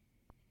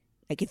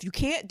 Like, if you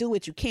can't do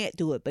it, you can't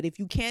do it. But if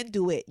you can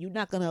do it, you're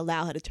not going to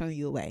allow her to turn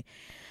you away.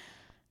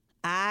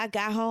 I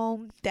got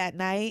home that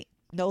night.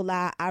 No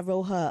lie, I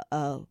wrote her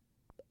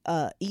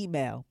a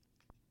email.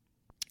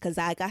 Because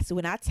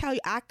when I tell you,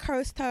 I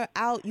cursed her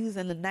out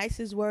using the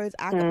nicest words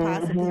I could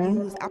possibly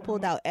use. I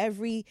pulled out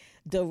every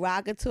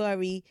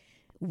derogatory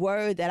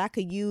word that I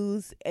could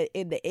use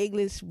in the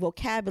English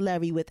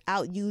vocabulary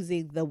without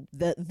using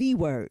the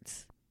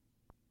words.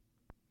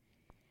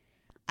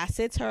 I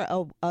sent her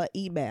a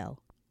email.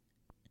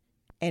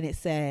 And it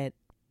said,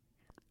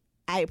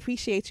 I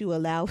appreciate you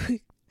allowing,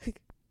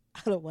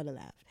 I don't want to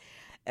laugh.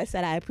 It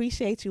said, I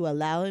appreciate you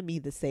allowing me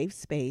the safe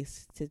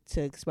space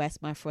to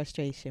express my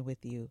frustration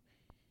with you.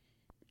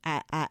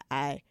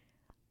 I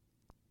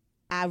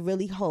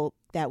really hope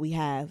that we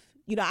have,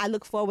 I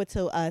look forward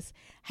to us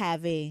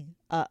having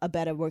a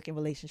better working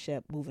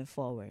relationship moving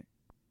forward.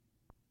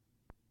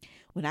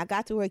 When I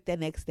got to work that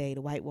next day,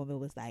 the white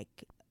woman was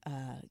like,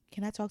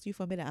 can I talk to you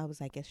for a minute? I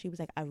was like, yes. She was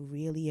like, I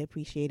really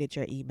appreciated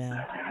your email.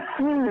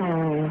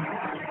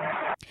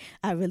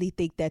 I really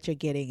think that you're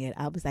getting it.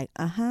 I was like,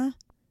 No,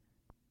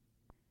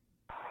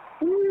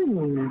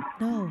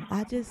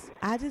 I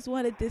just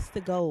wanted this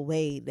to go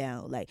away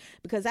now. Like,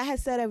 because I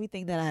had said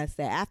everything that I had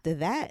said. After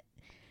that,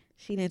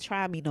 she didn't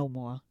try me no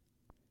more.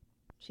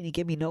 She didn't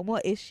give me no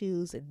more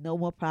issues and no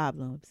more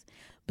problems.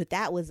 But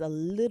that was a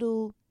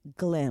little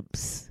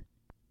glimpse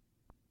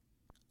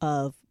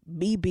of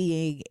me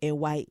being in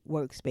white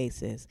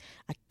workspaces.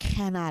 I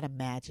cannot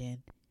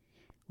imagine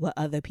what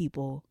other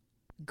people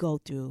go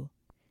through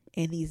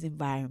in these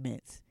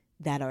environments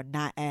that are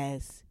not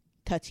as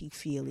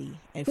touchy-feely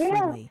and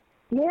friendly.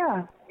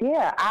 Yeah.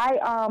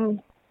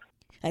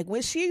 Like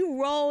when she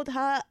rolled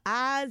her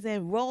eyes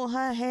and rolled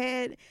her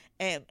head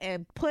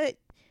and put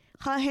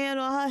her hand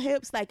on her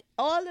hips, like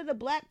all of the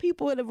black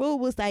people in the room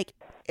was like,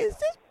 is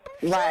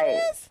this right?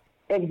 serious?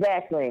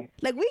 Exactly.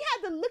 Like we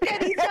had to look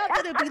at each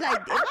other and be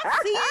like, am I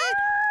seeing?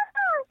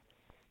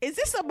 Is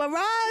this a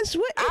mirage?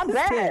 What is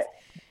this?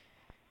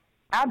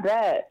 I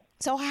bet.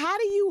 So how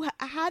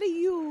do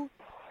you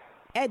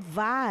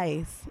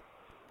advise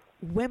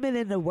women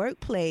in the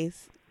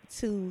workplace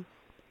to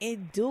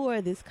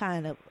endure this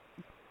kind of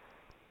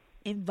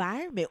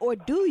environment, or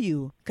do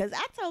you? Because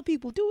I tell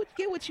people,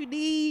 get what you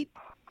need.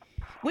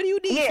 What do you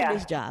need from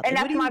this job? And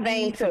that's what do you my need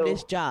vein from too.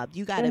 this job?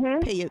 You gotta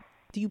pay your.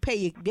 Do you pay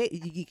your?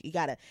 You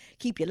gotta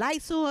keep your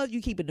lights on.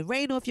 You keeping the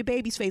rain off your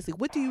baby's face. Like,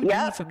 what do you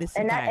need from this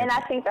environment? And I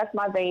think that's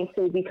my vein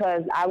too,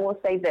 because I will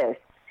say this.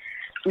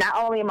 Not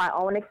only in my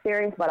own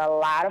experience, but a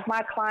lot of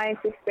my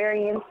clients'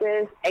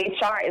 experiences,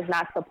 HR is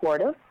not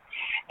supportive.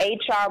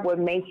 HR would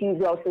make you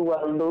go through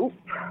a loop,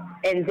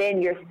 and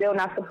then you're still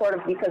not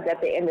supportive because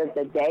at the end of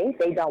the day,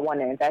 they don't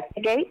want to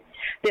investigate.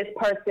 This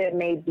person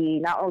may be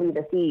not only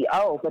the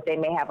CEO, but they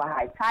may have a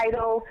high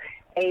title.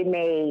 They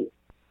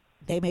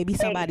may be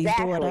somebody's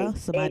daughter,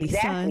 somebody's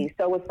son.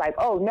 So it's like,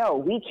 oh, no,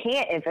 we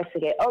can't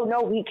investigate. Oh,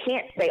 no, we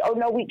can't say. Oh,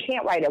 no, we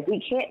can't write it.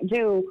 We can't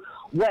do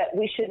what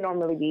we should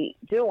normally be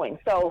doing.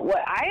 So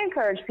what I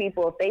encourage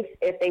people,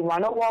 if they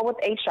run a wall with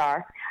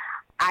HR,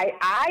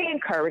 I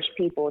encourage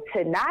people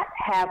to not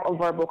have a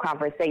verbal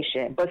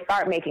conversation, but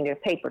start making a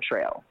paper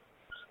trail.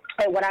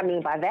 And what I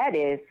mean by that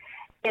is,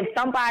 if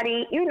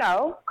somebody,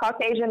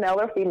 Caucasian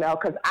male or female,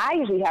 because I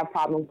usually have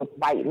problems with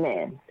white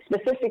men,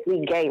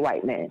 specifically gay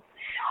white men,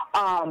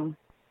 and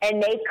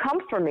they come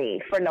for me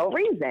for no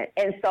reason.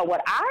 And so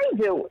what I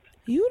do...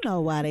 You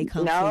know why they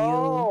come for you.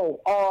 No,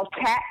 all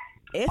caps.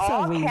 It's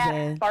all a reason.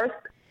 Caps first,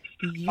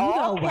 you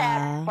all know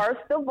caps, why.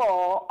 first of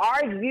all,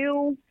 are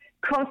you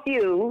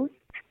confused?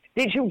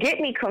 Did you get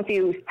me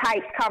confused?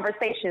 Type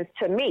conversations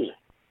to me.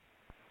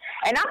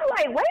 And I'm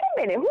like, wait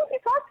a minute, who are you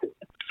talking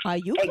to? Are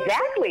you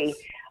exactly?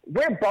 confused?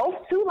 We're both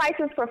two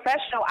licensed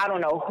professionals. I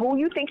don't know who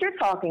you think you're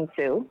talking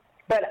to,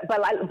 but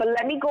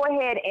let me go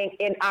ahead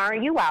and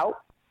iron you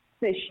out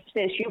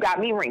since you got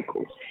me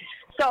wrinkled.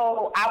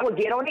 So I will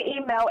get on the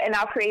email and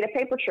I'll create a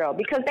paper trail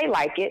because they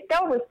like it.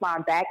 They'll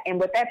respond back. And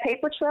with that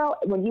paper trail,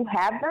 when you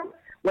have them,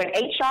 when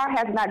HR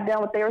has not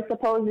done what they were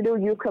supposed to do,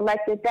 you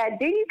collected that,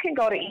 then you can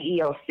go to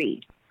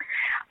EEOC.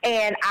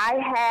 And I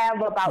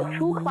have about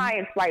 2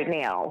 clients right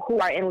now who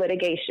are in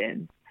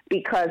litigation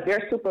because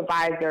their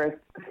supervisors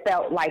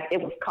felt like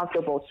it was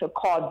comfortable to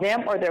call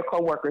them or their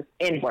coworkers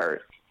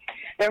N-words.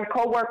 Their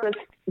coworkers,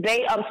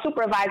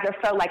 supervisor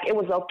felt like it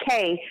was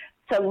okay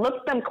to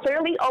look them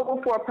clearly over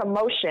for a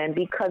promotion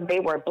because they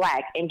were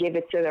black and give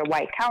it to their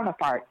white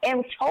counterpart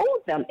and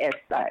told them as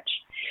such.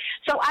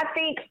 So I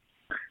think,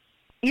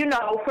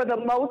 for the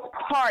most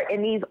part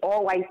in these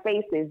all-white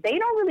spaces, they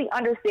don't really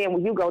understand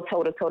when you go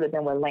toe-to-toe to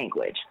them with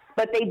language.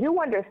 But they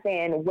do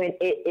understand when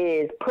it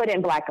is put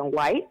in black and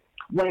white,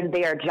 when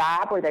their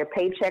job or their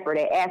paycheck or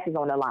their ass is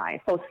on the line.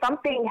 So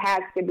something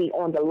has to be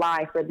on the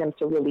line for them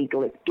to really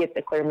get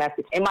the clear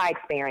message, in my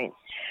experience.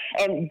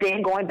 And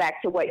then going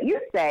back to what you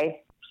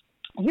say,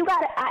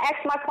 I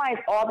ask my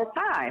clients all the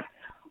time,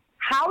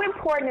 how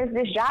important is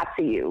this job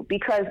to you?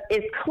 Because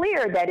it's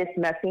clear that it's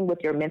messing with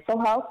your mental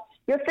health,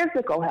 your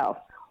physical health.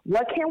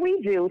 What can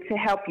we do to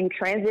help you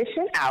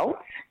transition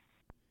out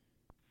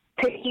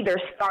to either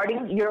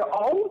starting your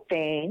own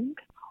thing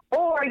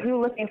or you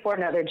looking for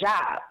another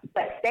job?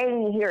 But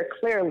staying here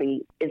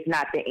clearly is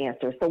not the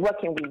answer. So what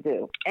can we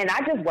do? And I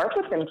just work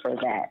with them for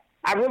that.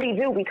 I really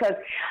do, because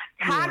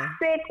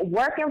toxic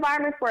work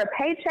environment for a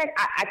paycheck,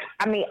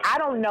 I mean, I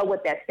don't know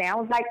what that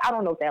sounds like. I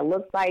don't know what that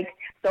looks like.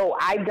 So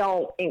I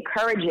don't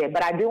encourage it,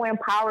 but I do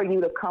empower you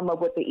to come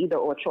up with the either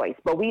or choice.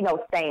 But we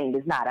know staying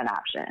is not an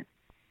option.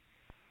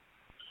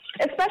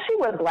 Especially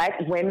with black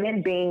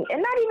women being,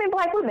 and not even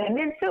black women,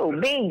 men too,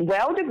 being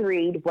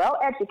well-degreed,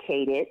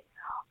 well-educated,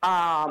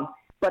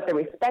 but the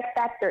respect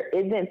factor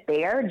isn't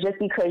there just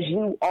because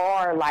you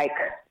are like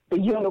the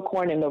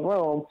unicorn in the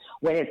room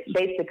when it's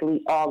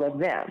basically all of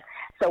them.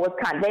 So it's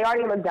they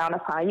already look down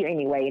upon you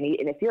anyway.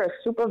 And if you're a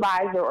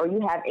supervisor or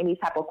you have any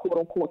type of quote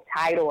unquote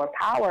title or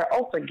power,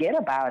 forget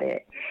about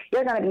it.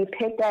 You're going to be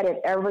picked at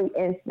every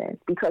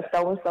instance because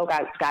so-and-so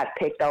got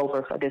picked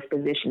over for this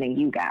position and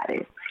you got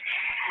it.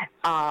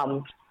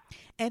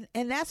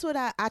 And that's what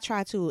I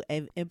try to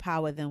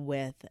empower them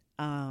with.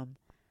 I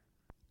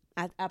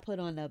put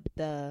on the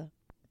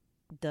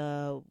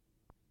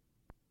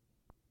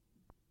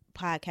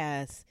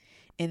podcast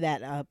in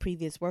that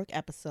previous work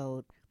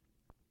episode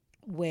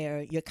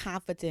where your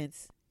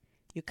competence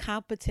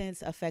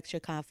affects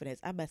your confidence.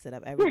 I mess it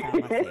up every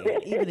time I say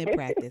it, even in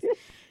practice.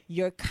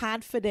 Your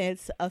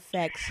confidence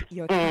affects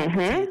your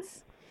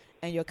competence,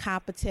 and your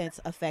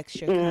competence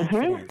affects your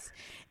confidence.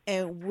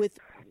 And with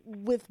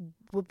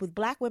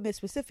black women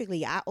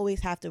specifically, I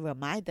always have to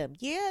remind them,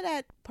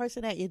 that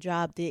person at your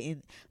job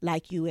didn't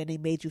like you and they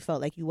made you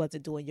felt like you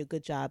wasn't doing your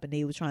good job and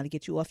they were trying to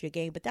get you off your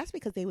game, but that's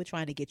because they were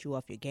trying to get you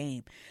off your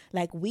game.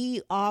 Like,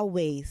 we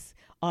always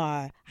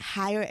are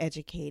higher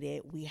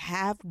educated, we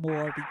have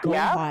more, we go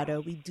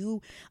harder, we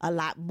do a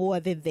lot more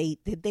than they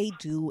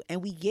do,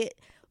 and we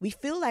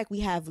feel like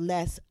we have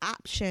less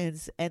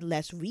options and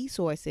less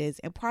resources,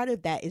 and part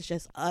of that is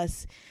just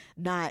us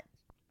not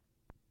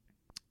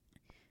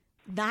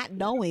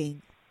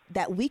knowing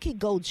that we can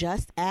go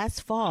just as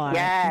far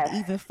and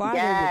even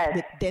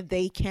farther than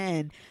they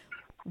can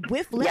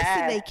with less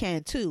than they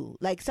can too.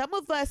 Like, some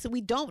of us, we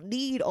don't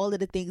need all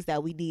of the things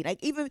that we need.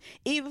 Like, even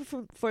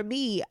for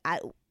me,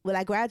 when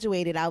I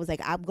graduated, I was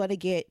like, I'm going to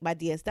get my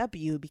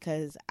DSW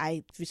because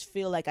I just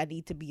feel like I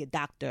need to be a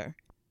doctor.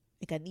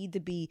 Like, I need to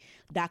be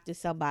Dr.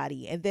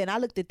 somebody. And then I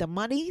looked at the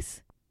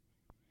monies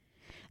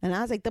and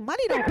I was like, the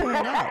money don't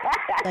pan out.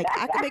 Like,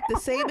 I can make the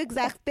same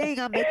exact thing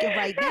I'm making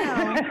right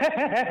now.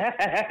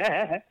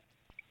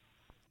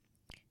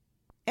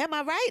 Am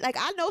I right? Like,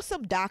 I know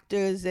some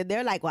doctors and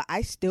they're like, well,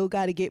 I still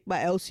got to get my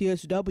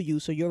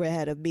LCSW, so you're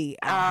ahead of me.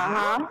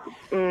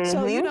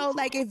 So,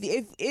 like,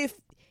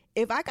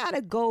 if I got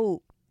to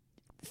go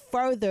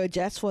further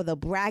just for the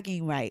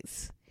bragging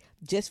rights,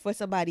 just for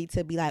somebody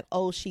to be like,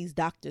 oh, she's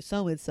Dr.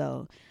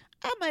 So-and-so,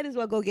 I might as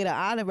well go get an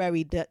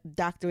honorary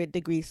doctorate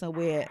degree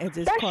somewhere and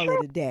just call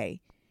it a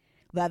day.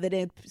 rather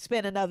than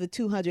spend another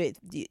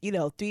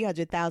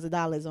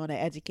 $300,000 on an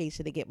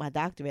education to get my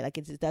doctorate. Like,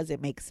 it just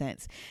doesn't make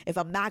sense if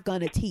I'm not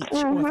going to teach or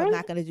if I'm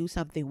not going to do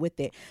something with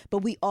it. But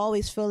we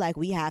always feel like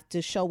we have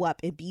to show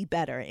up and be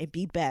better and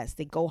be best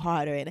and go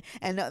harder.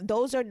 And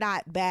those are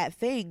not bad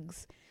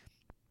things.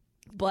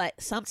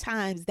 But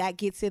sometimes that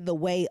gets in the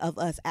way of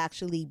us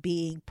actually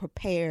being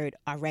prepared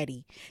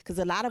already. Because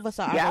a lot of us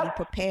are already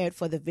prepared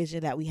for the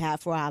vision that we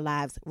have for our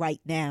lives right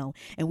now.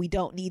 And we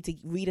don't need to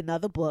read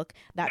another book,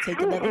 not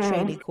take another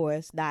training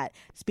course, not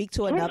speak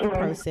to another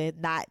person,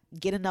 not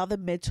get another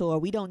mentor.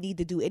 We don't need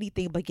to do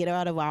anything but get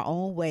out of our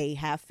own way,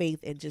 have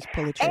faith, and just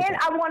pull a trigger. And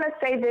I want to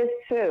say this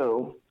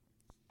too.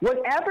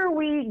 Whenever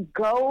we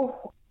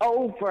go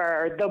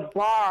over the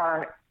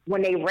bar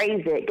when they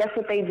raise it, guess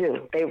what they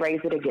do? They raise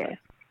it again.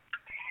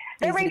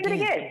 They raise it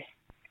again.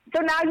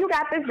 So now you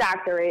got this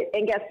doctorate,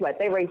 and guess what?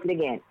 They raise it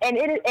again. And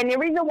the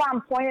reason why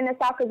I'm pointing this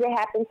out, because it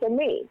happened to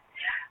me.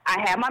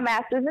 I had my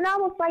master's, and I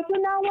was like,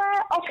 you know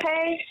what?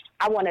 Okay,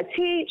 I want to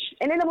teach.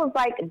 And then it was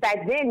like,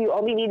 back then, you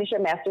only needed your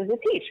master's to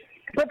teach.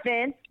 But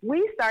then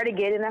we started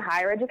getting a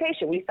higher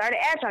education. We started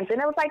adjuncts,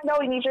 and it was like, no,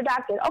 you need your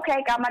doctorate.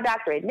 Okay, got my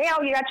doctorate. Now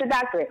you got your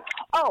doctorate.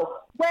 Oh,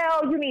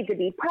 well, you need to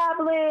be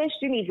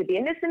published. You need to be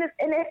in this and this.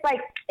 And it's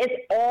like,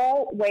 it's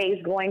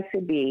always going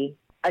to be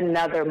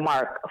another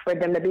mark for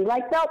them to be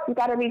like, nope, you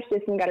got to reach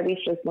this and you got to reach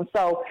this one.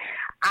 So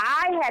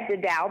I had to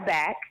dial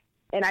back,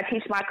 and I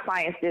teach my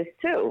clients this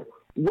too.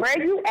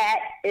 Where you at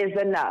is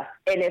enough.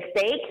 And if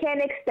they can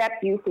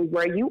accept you for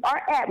where you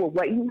are at with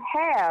what you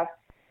have,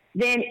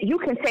 then you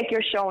can take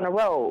your show on the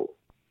road.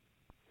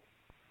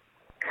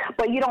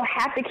 But you don't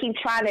have to keep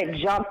trying to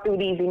jump through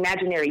these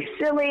imaginary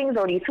ceilings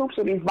or these hoops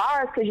or these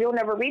bars, because you'll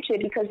never reach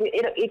it, because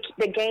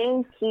the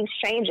game keeps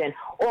changing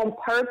on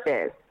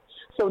purpose,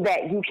 so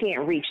that you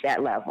can't reach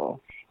that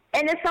level.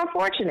 And it's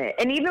unfortunate.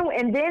 And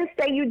then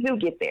say you do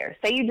get there.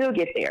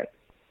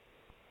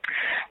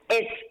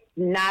 It's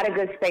not a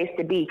good space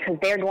to be, because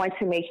they're going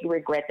to make you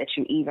regret that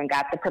you even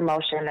got the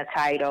promotion, the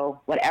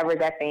title, whatever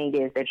that thing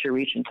is that you're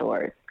reaching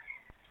towards.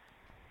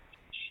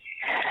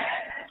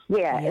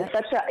 Yeah, yep.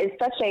 It's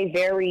such a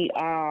very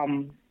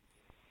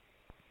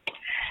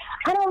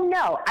I don't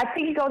know. I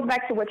think it goes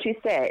back to what you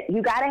said.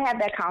 You got to have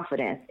that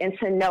confidence and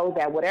to know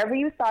that whatever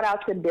you sought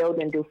out to build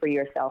and do for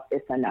yourself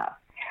is enough.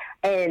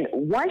 And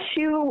once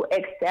you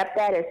accept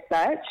that as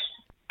such,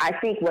 I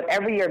think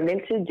whatever you're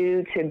meant to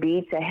do, to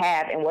be, to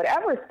have, in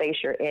whatever space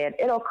you're in,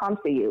 it'll come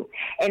to you.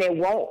 And it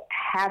won't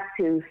have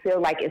to feel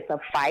like it's a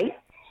fight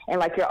and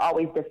like you're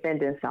always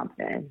defending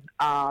something.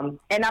 And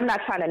I'm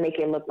not trying to make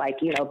it look like,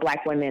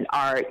 Black women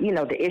are,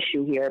 the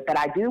issue here. But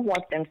I do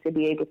want them to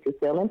be able to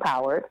feel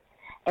empowered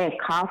and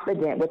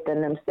confident within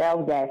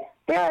themselves that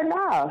they're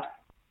enough.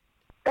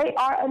 They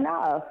are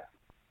enough.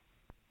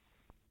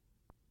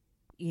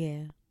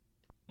 Yeah.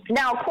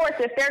 Now, of course,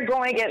 if they're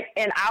going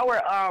in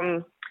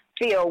our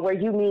field where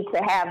you need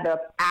to have the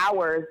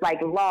hours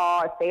like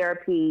law,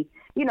 therapy,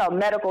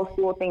 medical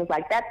school, things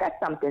like that, that's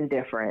something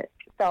different.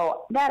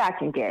 So that I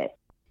can get.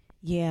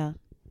 Yeah.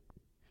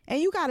 And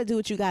you got to do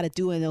what you got to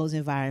do in those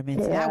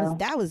environments. Yeah.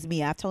 That was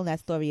me. I've told that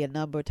story a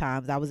number of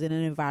times. I was in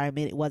an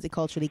environment. It wasn't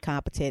culturally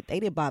competent.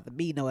 They didn't bother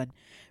me, no one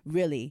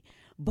really.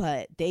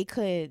 But they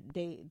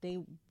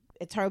in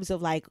terms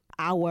of like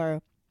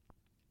our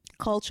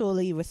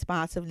culturally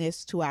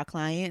responsiveness to our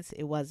clients,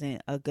 it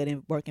wasn't a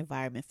good work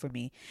environment for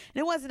me.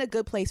 And it wasn't a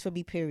good place for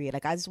me, period.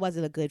 Like, I just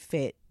wasn't a good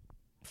fit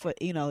for,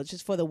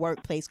 just for the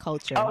workplace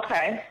culture.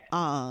 Okay.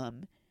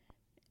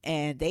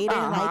 And they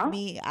didn't like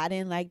me. I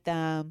didn't like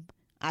them.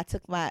 I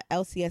took my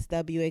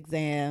LCSW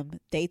exam.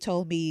 They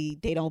told me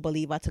they don't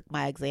believe I took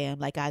my exam.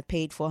 Like, I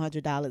paid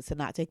 $400 to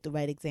not take the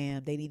right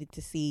exam. They needed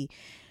to see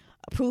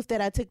proof that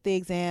I took the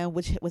exam,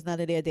 which was none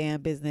of their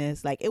damn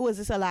business. Like, it was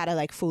just a lot of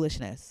like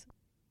foolishness,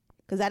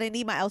 because I didn't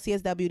need my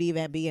LCSW to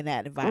even be in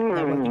that environment,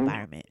 that work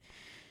environment.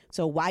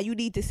 So why you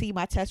need to see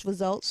my test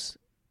results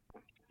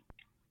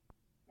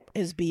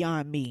is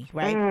beyond me,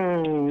 right?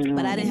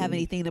 But I didn't have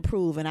anything to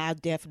prove, and I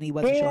definitely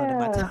wasn't showing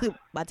them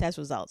my test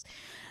results.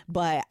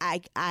 But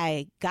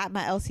I got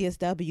my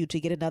LCSW to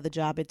get another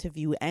job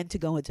interview and to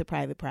go into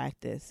private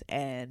practice.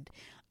 And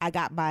I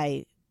got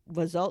my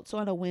results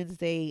on a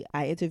Wednesday.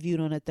 I interviewed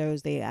on a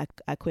Thursday. I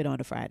quit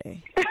on a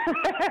Friday.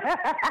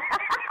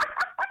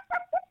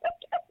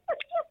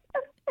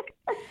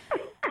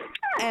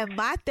 And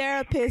my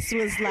therapist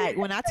was like,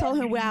 when I told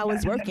him where I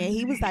was working,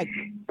 he was like,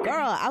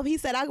 girl, he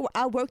said, I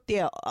worked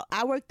there.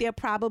 I worked there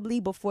probably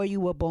before you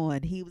were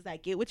born. He was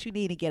like, get what you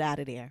need and get out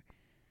of there.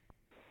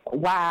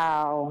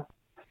 Wow.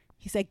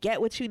 He said, get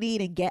what you need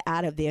and get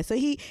out of there. So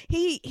he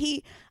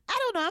I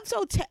don't know. I'm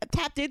so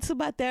tapped into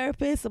my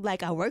therapist. I'm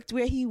like, I worked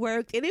where he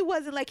worked. And it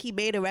wasn't like he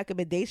made a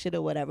recommendation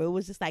or whatever. It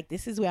was just like,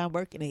 this is where I'm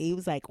working. And he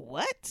was like,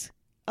 what?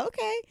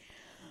 Okay.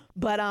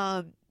 But,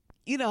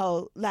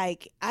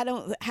 like, I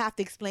don't have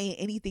to explain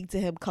anything to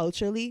him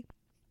culturally.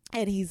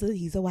 And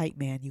he's a white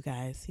man, you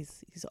guys.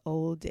 He's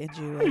old and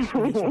Jewish.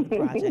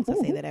 Projects. I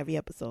say that every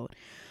episode.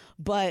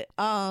 But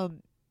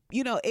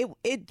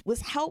it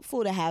was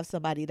helpful to have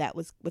somebody that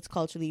was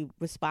culturally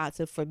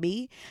responsive for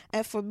me.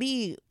 And for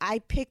me, I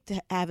picked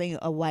having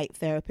a white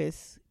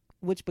therapist,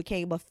 which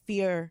became a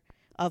fear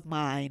of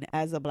mine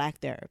as a Black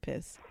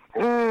therapist.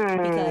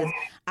 Because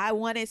I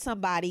wanted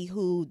somebody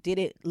who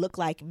didn't look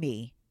like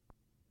me.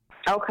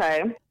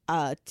 Okay.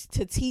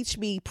 To teach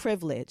me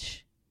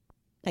privilege.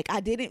 Like,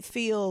 I didn't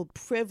feel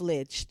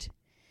privileged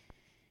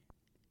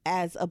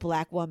as a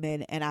Black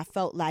woman, and I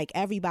felt like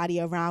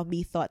everybody around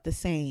me thought the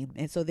same.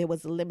 And so there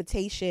was a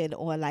limitation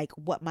on like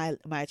what my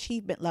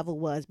achievement level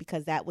was,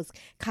 because that was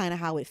kind of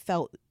how it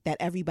felt that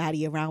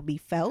everybody around me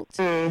felt.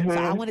 So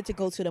I wanted to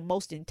go to the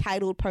most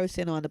entitled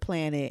person on the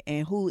planet,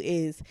 and who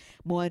is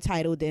more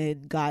entitled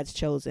than God's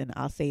chosen?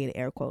 I'll say in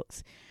air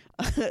quotes.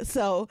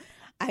 So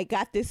I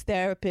got this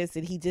therapist,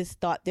 and he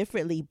just thought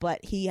differently,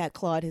 but he had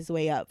clawed his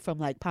way up from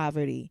like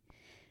poverty,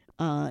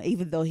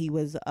 even though he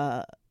was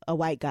a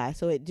white guy.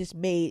 So it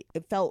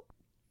felt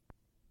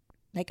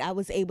like I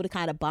was able to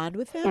kind of bond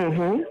with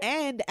him.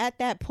 And at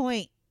that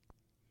point,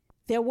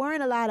 there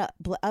weren't a lot of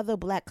other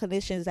Black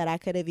clinicians that I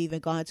could have even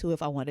gone to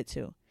if I wanted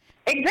to.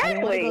 Exactly. I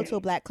didn't want to go to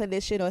a Black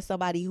clinician or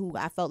somebody who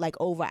I felt like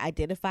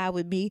over-identified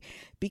with me,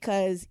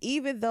 because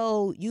even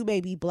though you may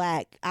be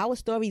Black, our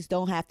stories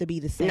don't have to be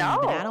the same.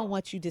 No. And I don't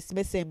want you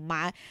dismissing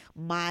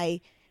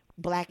my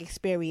Black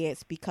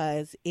experience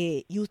because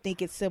you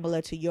think it's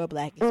similar to your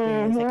Black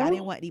experience. Like, I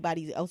didn't want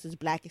anybody else's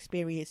Black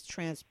experience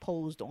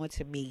transposed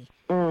onto me.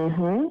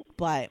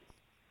 But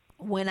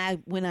when I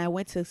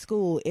went to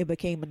school, it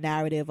became a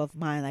narrative of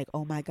mine, like,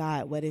 oh my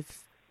God, what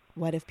if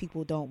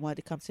people don't want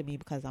to come to me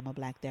because I'm a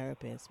Black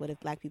therapist? What if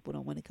Black people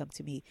don't want to come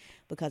to me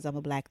because I'm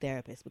a Black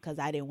therapist? Because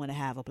I didn't want to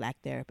have a Black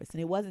therapist. And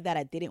it wasn't that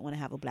I didn't want to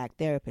have a Black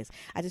therapist.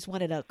 I just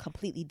wanted a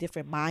completely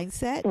different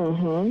mindset.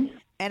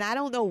 And I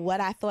don't know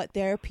what I thought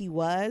therapy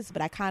was,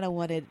 but I kind of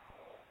wanted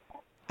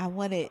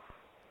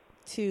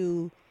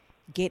to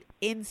get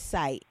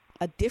insight,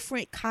 a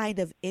different kind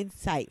of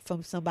insight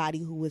from somebody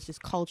who was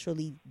just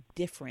culturally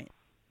different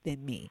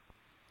than me.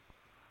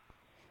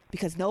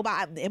 Because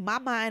nobody, in my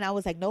mind, I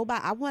was like,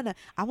 I want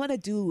to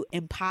do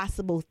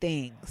impossible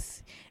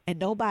things, and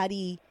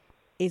nobody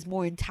is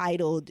more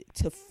entitled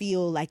to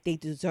feel like they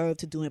deserve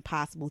to do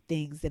impossible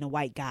things than a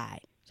white guy.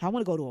 So I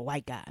want to go to a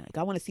white guy. Like,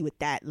 I want to see what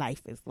that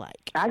life is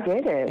like. I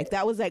get it. Like,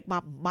 that was like my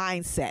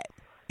mindset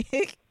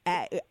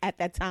at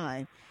that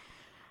time.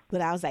 But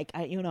I was like,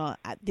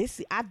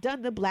 I've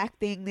done the Black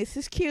thing. This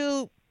is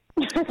cute,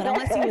 but I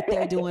want to see what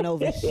they're doing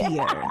over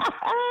here.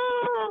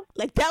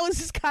 Like, that was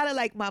just kind of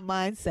like my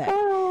mindset.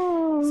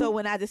 So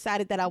when I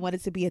decided that I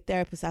wanted to be a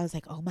therapist, I was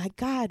like, oh my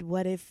God,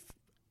 what if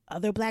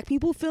other Black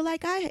people feel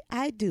like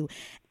I do?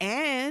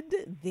 And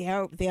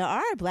there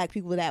are Black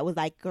people that was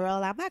like,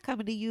 girl, I'm not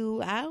coming to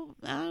you. I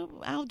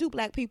don't do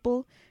Black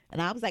people.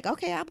 And I was like,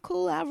 okay, I'm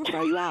cool. I'll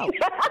refer you out.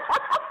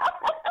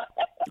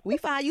 We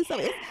find you. So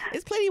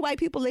it's plenty of white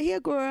people in here,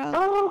 girl.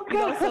 Oh,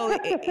 God.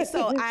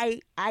 So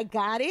I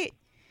got it.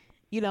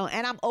 And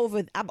I'm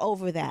over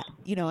that,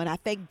 and I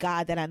thank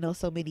God that I know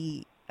so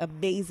many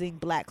amazing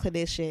Black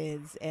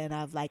clinicians, and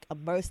I've like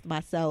immersed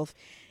myself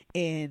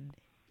in,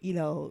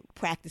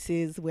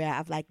 practices where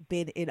I've like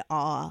been in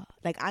awe.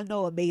 Like, I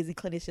know amazing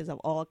clinicians of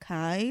all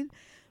kinds,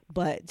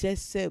 but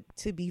just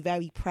to be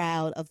very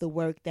proud of the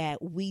work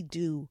that we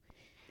do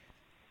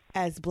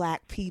as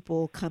Black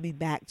people, coming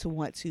back to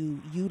want to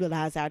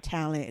utilize our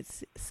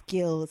talents,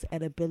 skills,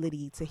 and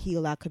ability to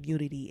heal our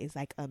community is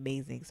like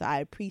amazing. So I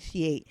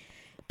appreciate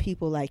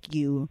people like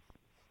you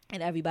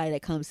and everybody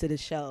that comes to the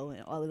show,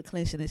 and all of the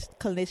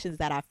clinicians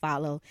that I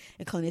follow,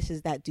 and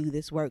clinicians that do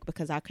this work,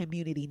 because our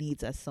community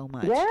needs us so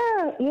much.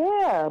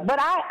 Yeah. But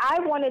I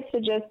wanted to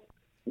just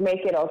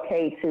make it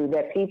okay too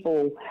that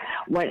people,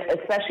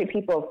 especially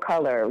people of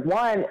color,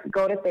 one,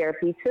 go to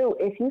therapy. Two,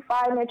 if you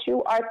find that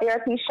you are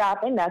therapy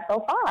shopping, that's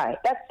so fine.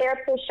 That's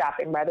therapist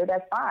shopping, rather.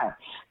 That's fine,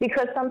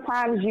 because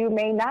sometimes you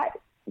may not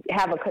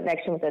have a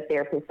connection with a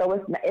therapist. So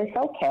it's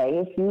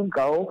okay if you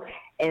go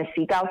and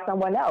seek out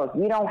someone else.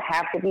 You don't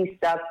have to be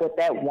stuck with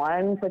that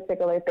one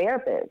particular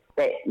therapist,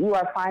 that you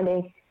are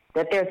finding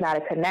that there's not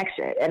a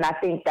connection. And I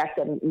think that's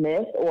a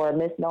myth or a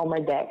misnomer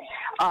that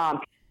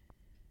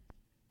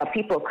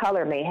people of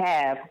color may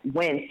have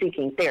when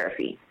seeking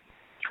therapy.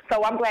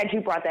 So I'm glad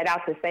you brought that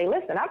out to say,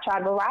 listen, I've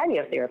tried a variety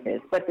of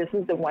therapists, but this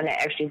is the one that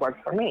actually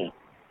worked for me.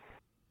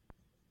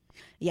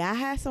 Yeah, I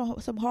had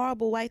some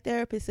horrible white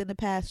therapists in the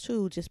past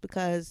too, just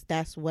because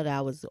that's what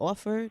I was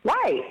offered.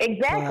 Right,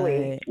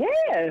 exactly.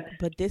 Yeah.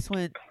 But this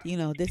one,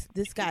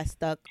 this guy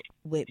stuck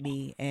with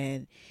me,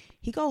 and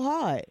he go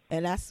hard,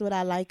 and that's what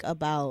I like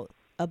about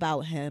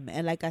him.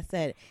 And like I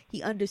said,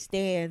 he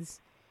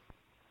understands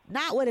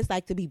not what it's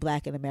like to be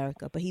Black in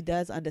America, but he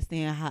does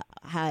understand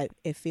how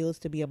it feels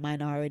to be a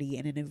minority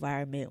in an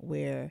environment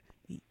where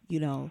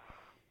you're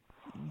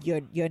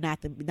not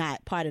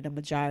part of the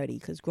majority.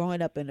 Because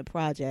growing up in the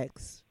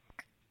projects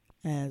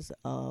as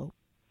a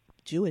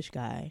Jewish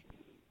guy,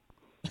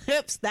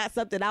 it's not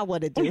something I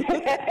want to do.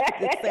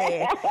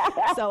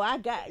 So I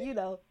got,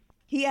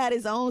 he had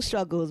his own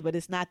struggles, but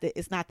it's not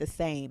the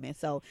same. And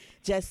so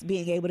just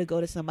being able to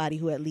go to somebody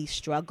who at least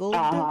struggled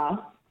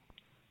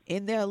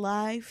in their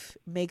life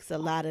makes a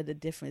lot of the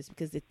difference,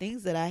 because the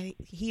things that I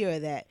hear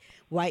that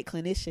white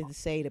clinicians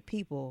say to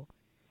people,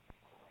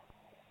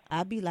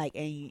 I'd be like,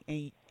 and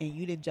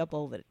you didn't jump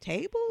over the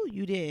table?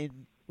 You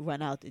didn't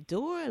run out the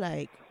door?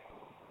 Like,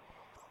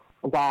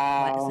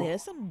 wow. Like I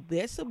said,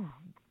 there's some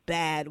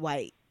bad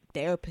white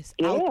therapists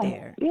out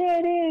there. Yeah,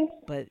 it is.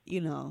 But,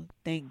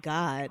 thank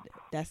God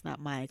that's not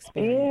my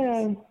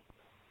experience.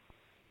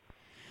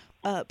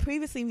 Yeah.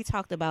 Previously, we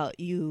talked about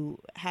you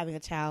having a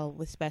child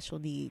with special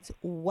needs.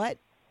 What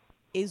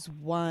is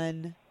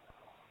one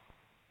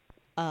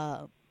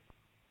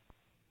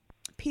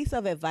piece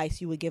of advice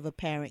you would give a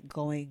parent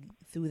going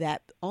through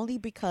that? Only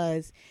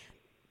because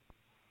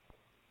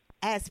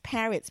as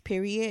parents,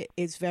 period,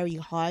 it's very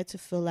hard to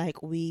feel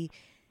like we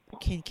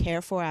can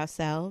care for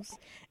ourselves.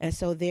 And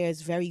so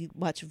there's very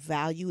much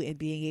value in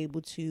being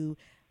able to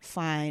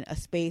find a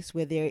space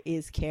where there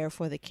is care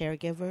for the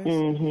caregivers.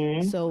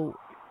 Mm-hmm. So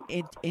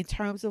in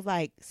terms of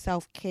like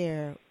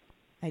self-care,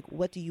 like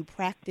what do you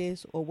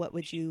practice, or what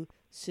would you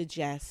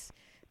suggest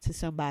to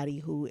somebody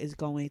who is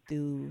going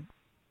through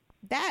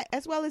that,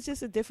 as well as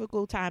just a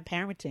difficult time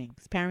parenting?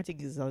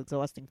 Parenting is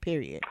exhausting,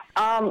 period.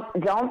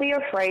 Don't be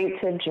afraid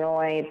to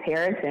join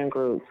parenting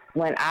groups.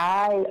 When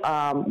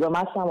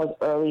my son was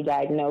early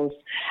diagnosed,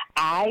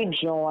 I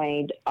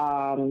joined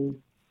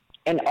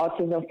an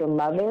Autism for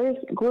Mothers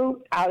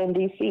group out in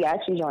D.C. I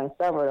actually joined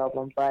several of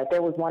them, but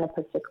there was one in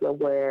particular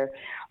where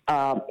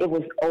it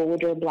was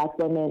older Black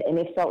women, and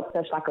it felt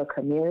such like a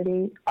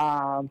community.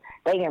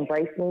 They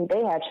embraced me.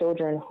 They had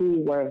children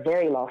who were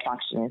very low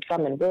functioning,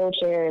 some in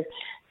wheelchairs,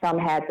 some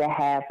had to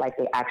have like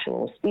the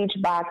actual speech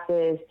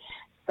boxes.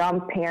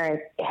 Some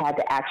parents had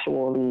to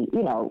actually,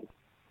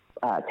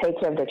 take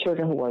care of their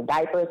children who were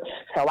diapers.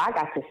 So I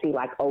got to see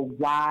like a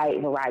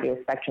wide variety of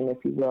spectrum, if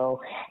you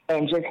will,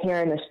 and just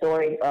hearing the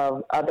stories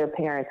of other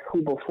parents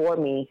who before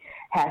me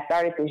had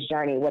started this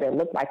journey, what it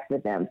looked like for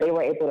them. They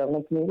were able to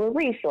link me with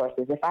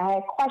resources if I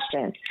had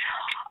questions.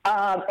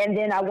 And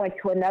then I went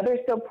to another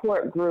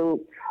support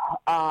group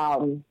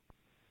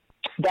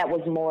that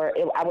was more,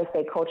 I would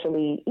say,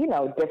 culturally,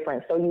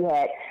 different. So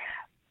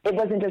it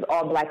wasn't just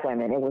all Black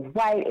women. It was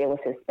white, it was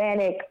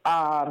Hispanic.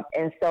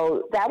 And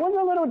so that was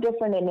a little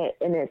different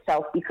in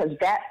itself, because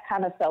that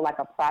kind of felt like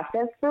a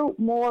process group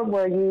more,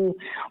 where you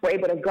were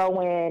able to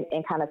go in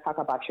and kind of talk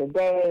about your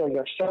day or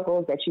your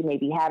struggles that you may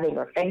be having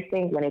or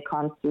facing when it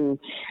comes to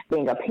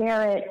being a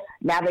parent,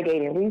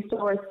 navigating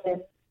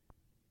resources,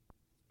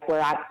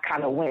 where I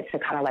kind of went to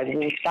kind of like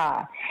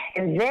re-side.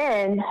 And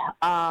then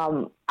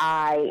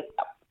I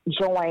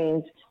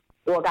joined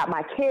or got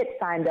my kids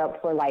signed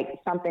up for like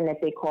something that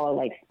they call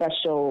like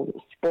special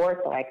sports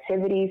or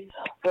activities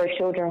for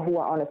children who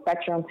are on the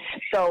spectrum.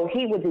 So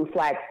he would do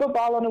flag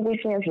football on the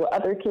weekends with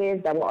other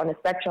kids that were on the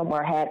spectrum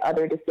or had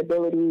other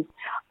disabilities,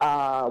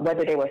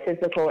 whether they were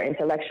physical or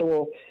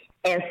intellectual.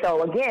 And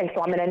so again,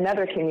 I'm in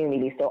another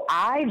community. So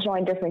I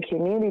joined different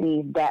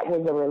communities that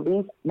was a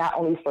relief not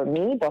only for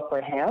me, but for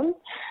him.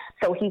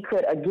 So he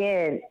could,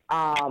 again,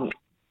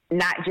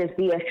 not just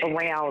be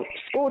around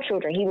school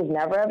children. He was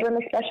never ever in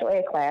a special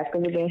ed class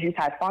because, again, he's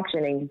high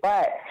functioning.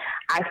 But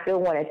I still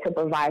wanted to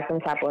provide some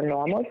type of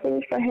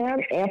normalcy for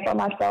him and for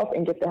myself,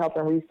 and just to help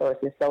him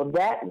resources. So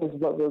that was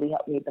what really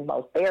helped me the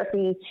most.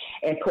 Therapy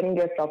and putting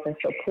yourself in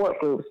support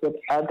groups with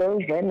other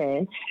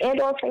women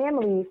and or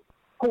families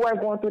who are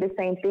going through the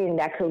same thing,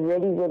 that could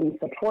really, really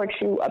support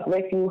you,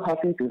 uplift you,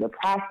 help you through the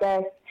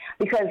process,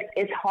 because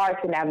it's hard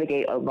to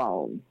navigate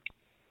alone.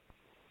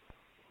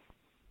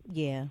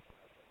 Yeah.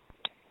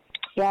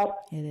 Yep.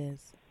 It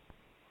is.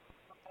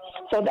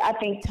 So I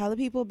think... Tell the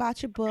people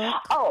about your book.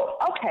 Oh,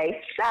 okay.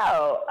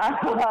 So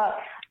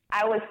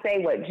I would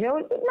say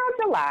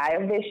July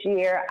of this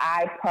year,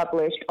 I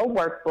published a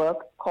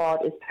workbook called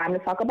It's Time to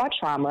Talk About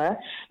Trauma.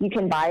 You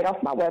can buy it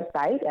off my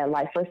website at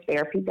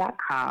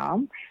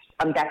lifefirstTherapy.com.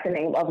 That's the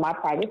name of my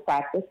private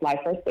practice, Life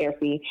First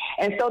Therapy.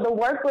 And so the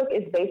workbook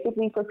is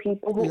basically for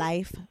people who...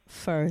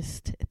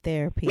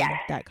 LifeFirstTherapy.com.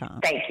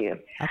 Yes, thank you.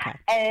 Okay.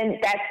 And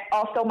that's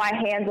also my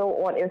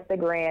handle on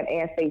Instagram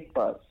and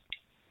Facebook.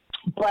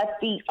 But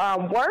the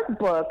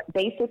workbook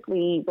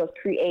basically was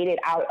created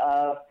out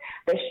of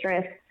the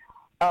strength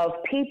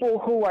of people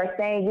who are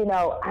saying,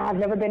 I've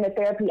never been to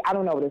therapy. I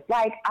don't know what it's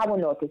like. I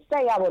don't know what to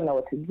say. I don't know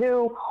what to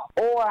do.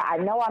 Or I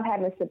know I'm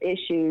having some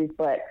issues,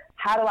 but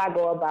how do I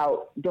go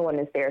about doing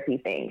this therapy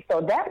thing? So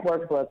that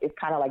workbook is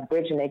kind of like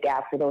bridging the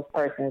gap for those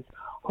persons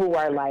who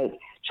are like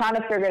trying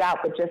to figure it out,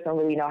 but just don't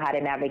really know how to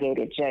navigate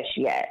it just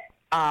yet.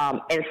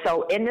 And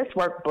so in this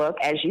workbook,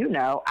 as you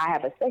know, I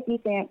have a safety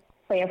plan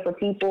for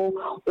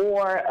people,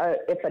 or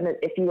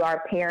if you are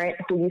a parent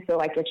who you feel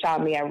like your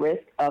child may have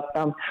risk of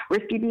some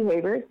risky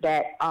behaviors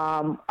that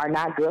are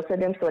not good for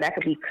them. So that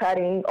could be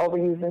cutting,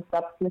 overusing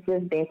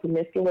substances, being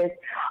promiscuous,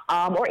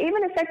 or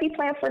even a safety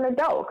plan for an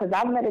adult. Because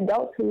I've met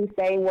adults who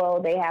say,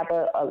 well, they have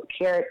a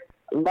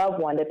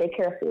loved one that they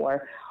care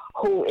for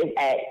who is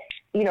at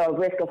a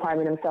risk of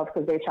harming themselves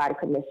because they tried to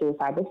commit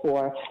suicide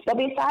before. But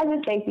besides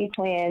the safety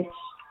plans,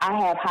 I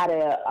have how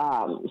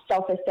to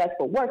self-assess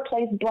for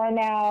workplace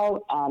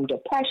burnout,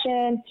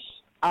 depression.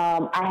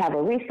 I have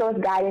a resource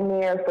guide in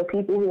there for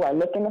people who are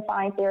looking to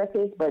find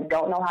therapists but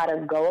don't know how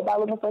to go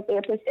about looking for a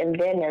therapist. And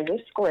then there's a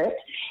script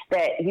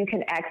that you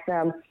can ask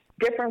them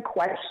different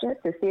questions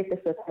to see if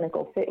it's a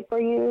clinical fit for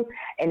you.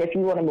 And if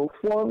you want to move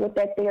forward with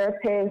that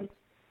therapist,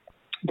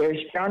 there's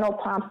journal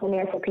prompts in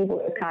there for people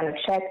to kind of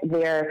check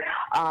their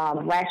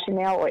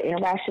rationale or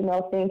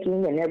irrational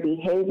thinking and their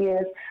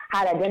behaviors,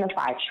 how to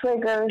identify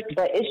triggers.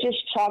 But it's just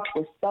chocked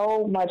with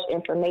so much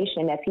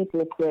information that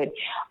people could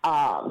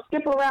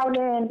skip around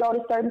in, go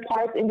to certain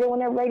parts, and then when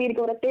they're ready to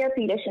go to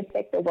therapy, they should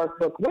take the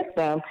workbook with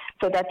them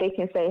so that they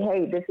can say,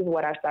 hey, this is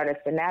what I started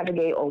to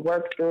navigate or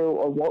work through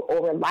or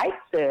would like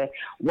to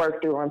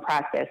work through and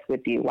process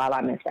with you while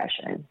I'm in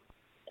session.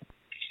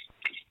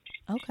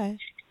 Okay.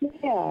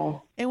 Yeah.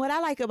 And what I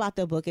like about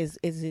the book is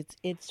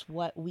it's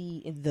what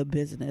we in the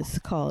business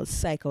call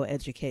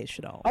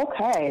psychoeducational.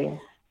 Okay.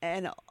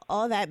 And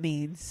all that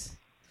means,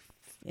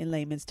 in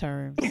layman's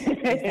terms,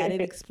 is that it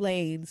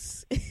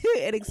explains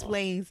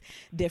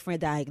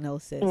different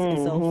diagnoses. And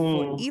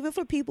so even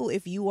for people,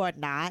 if you are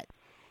not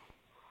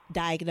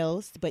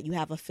diagnosed, but you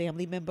have a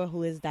family member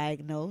who is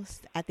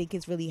diagnosed, I think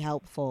it's really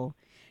helpful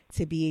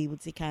to be able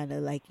to kind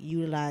of like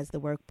utilize the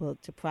workbook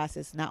to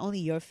process not only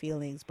your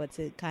feelings, but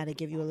to kind of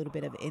give you a little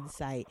bit of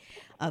insight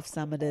of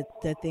some of the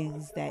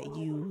things that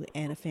you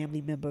and a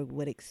family member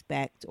would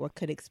expect or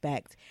could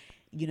expect,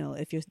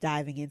 if you're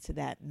diving into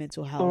that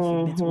mental health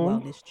and mental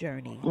wellness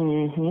journey.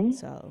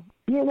 So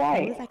you're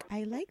right. I was like,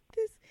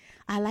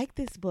 I like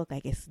this book.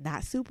 Like, it's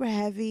not super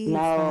heavy.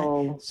 No.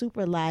 It's not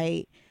super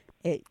light.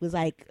 It was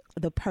like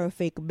the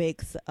perfect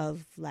mix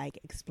of like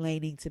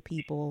explaining to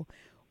people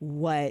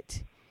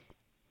what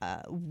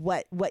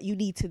you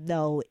need to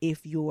know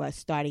if you are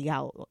starting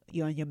out,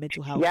 you're on your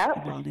mental health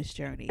and wellness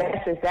journey.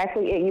 That's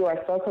exactly it. You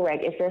are so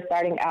correct. If you're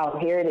starting out,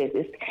 here it is.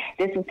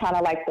 This is kind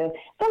of like the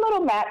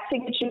little map to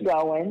get you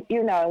going.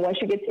 And once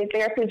you get to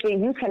therapist,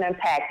 then you can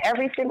unpack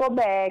every single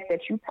bag that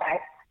you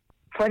pack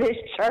for this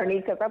journey,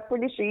 because I'm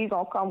pretty sure you're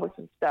going to come with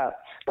some stuff.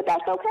 But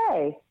that's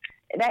okay.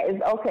 That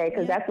is okay,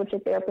 because that's what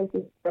your therapist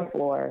is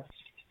for.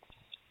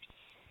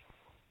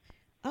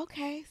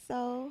 Okay,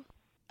 so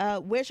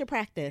where's your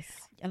practice?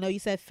 I know you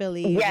said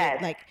Philly.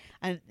 Yes.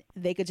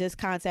 They could just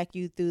contact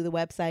you through the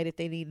website if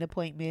they need an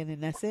appointment,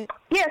 and that's it?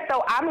 Yeah,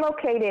 so I'm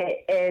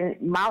located in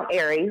Mount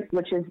Airy,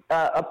 which is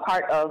a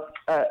part of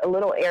a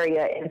little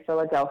area in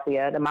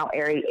Philadelphia, the Mount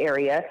Airy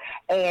area.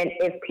 And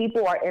if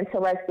people are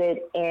interested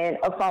in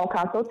a phone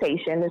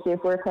consultation to see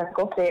if we're a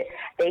clinical fit,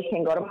 they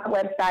can go to my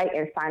website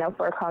and sign up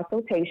for a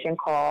consultation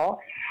call.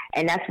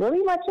 And that's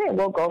really much it.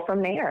 We'll go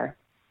from there.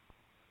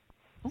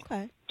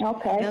 Okay.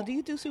 Okay. Now, do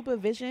you do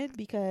supervision?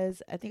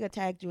 Because I think I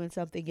tagged you in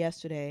something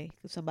yesterday.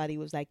 Somebody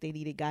was like, they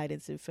needed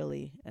guidance in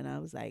Philly. And I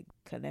was like,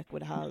 connect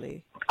with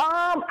Holly.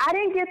 I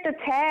didn't get the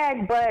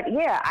tag, but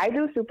yeah, I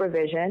do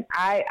supervision.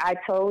 I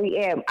totally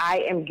am. I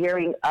am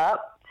gearing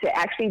up to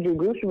actually do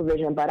group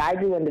supervision, but I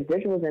do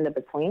individuals in the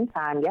between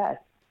time, yes.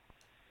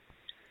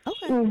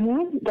 Okay.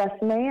 Yes,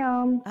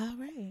 ma'am. All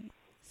right.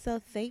 So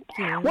thank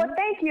you. Well,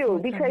 thank you,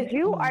 because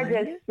you are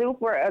just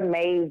super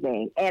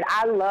amazing, and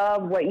I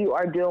love what you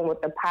are doing with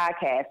the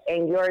podcast.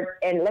 And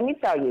let me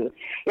tell you,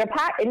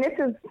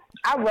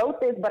 I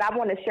wrote this, but I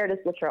want to share this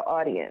with your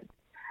audience.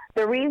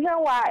 The reason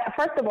why,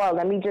 first of all,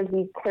 let me just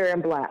be clear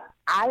and blunt.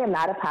 I am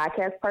not a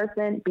podcast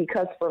person,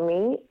 because for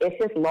me, if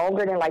it's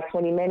longer than like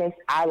 20 minutes,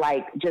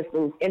 I just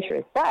lose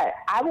interest. But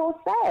I will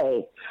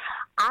say,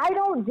 I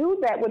don't do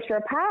that with your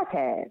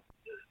podcast.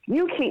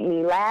 You keep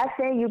me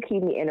laughing. You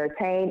keep me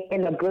entertained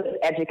in a good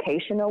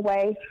educational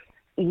way.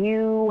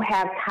 You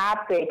have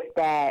topics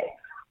that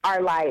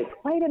are like,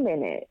 wait a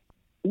minute,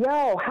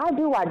 yo, how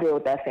do I deal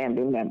with that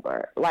family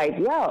member? Like,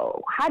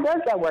 yo, how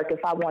does that work if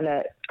I want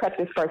to cut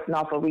this person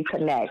off or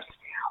reconnect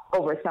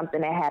over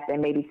something that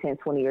happened maybe 10,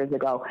 20 years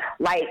ago?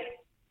 Like,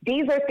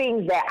 these are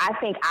things that I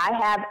think I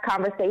have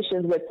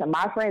conversations with to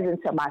my friends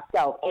and to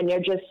myself, and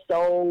they're just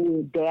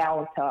so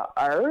down to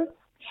earth.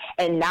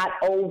 And not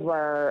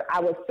over, I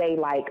would say,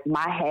 like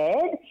my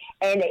head.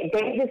 And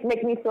they just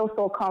make me feel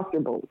so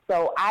comfortable.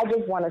 So I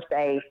just want to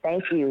say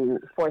thank you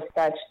for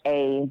such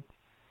a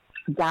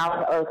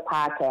down-to-earth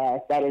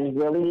podcast that is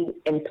really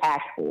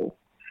impactful.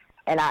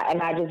 And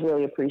I just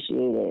really appreciate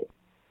it.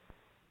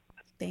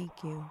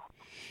 Thank you.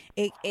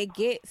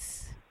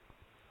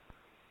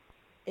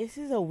 This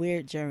is a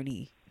weird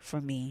journey for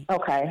me.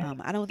 Okay.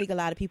 I don't think a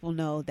lot of people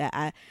know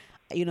that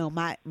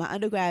my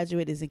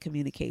undergraduate is in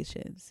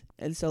communications.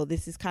 And so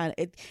this is kind of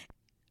it.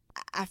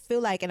 I feel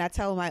like, and I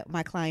tell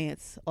my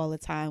clients all the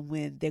time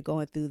when they're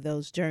going through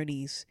those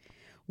journeys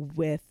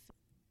with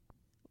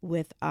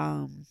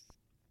in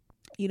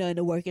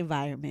the work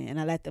environment, and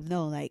I let them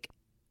know, like,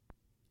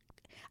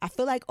 I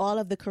feel like all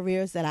of the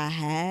careers that I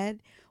had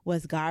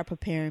was God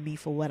preparing me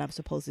for what I'm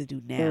supposed to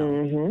do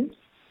now.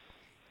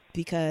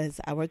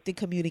 Because I worked in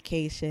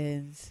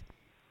communications,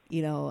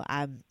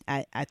 I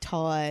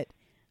taught,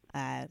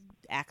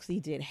 actually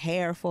did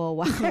hair for a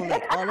while.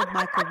 Like all of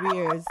my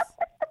careers,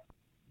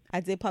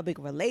 I did public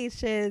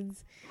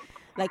relations.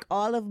 Like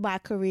all of my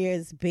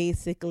careers,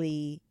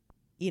 basically,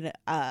 you know,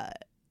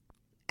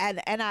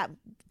 and I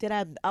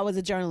was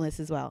a journalist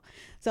as well.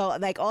 So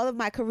like all of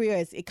my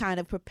careers, it kind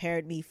of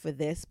prepared me for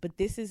this. But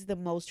this is the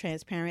most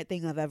transparent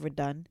thing I've ever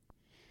done,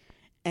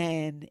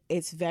 and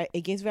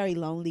it gets very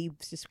lonely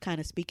just kind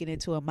of speaking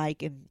into a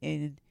mic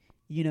in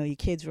you know, your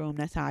kid's room.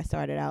 That's how I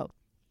started out,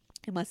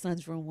 in my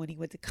son's room when he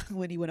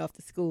went off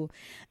to school,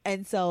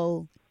 and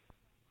so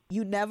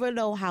you never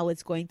know how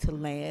it's going to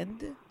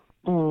land,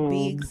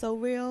 being so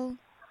real.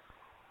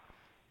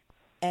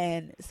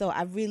 And so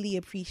I really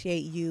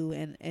appreciate you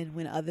and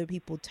when other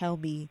people tell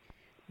me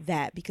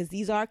that, because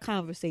these are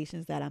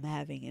conversations that I'm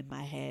having in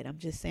my head. I'm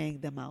just saying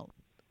them out.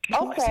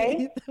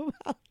 Okay.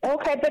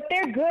 Okay, but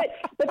they're good.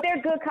 But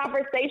they're good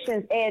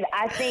conversations, and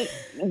I think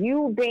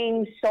you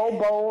being so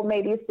bold,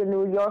 maybe it's the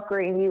New Yorker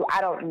in you,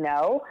 I don't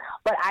know,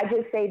 but I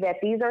just say that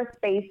these are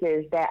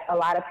spaces that a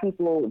lot of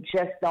people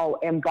just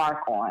don't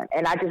embark on,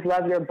 and I just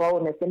love your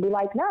boldness and be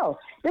like, no,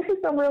 this is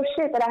some real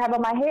shit that I have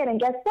in my head, and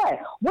guess what?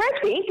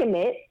 We're thinking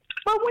it,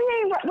 but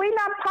we're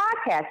not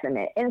podcasting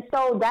it. And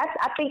so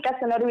I think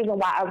that's another reason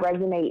why I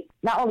resonate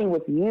not only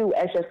with you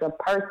as just a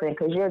person,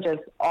 because you're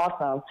just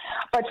awesome,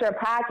 but your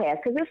podcast,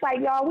 because it's like,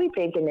 y'all, we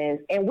thinking this,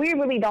 and we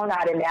really don't know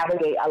how to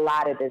navigate a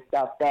lot of this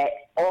stuff that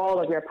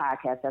all of your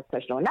podcasts have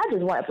touched on. Not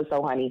just one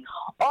episode, honey.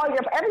 Every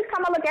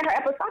time I look at her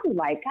episode, I be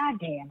like, God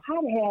damn,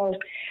 how the hell?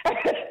 I'm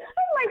like,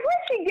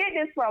 where'd she get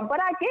this from? But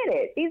I get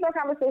it. These are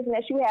conversations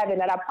that you have, and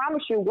that I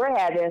promise you we're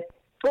having.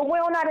 But we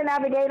don't know how to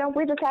navigate them.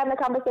 We're just having a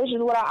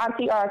conversation with our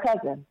auntie or our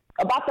cousin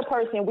about the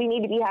person we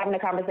need to be having a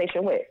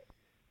conversation with.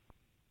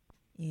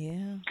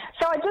 Yeah.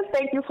 So I just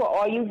thank you for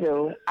all you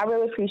do. I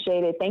really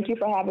appreciate it. Thank you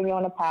for having me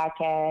on the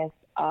podcast.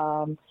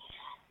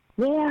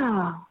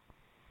 Yeah.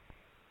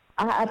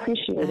 I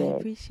appreciate it. I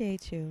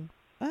appreciate you.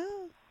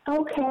 Oh.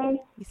 Okay.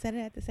 You said it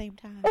at the same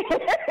time.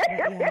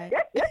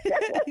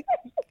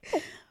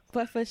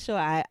 But for sure,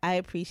 I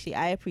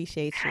appreciate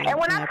you. And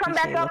when I come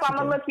back up, I'm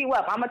going to look you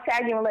up. I'm going to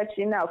tag you and let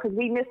you know, because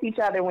we missed each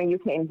other when you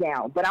came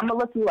down. But I'm going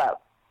to look you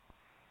up.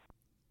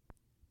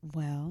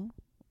 Well,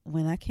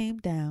 when I came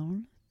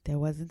down, there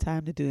wasn't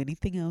time to do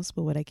anything else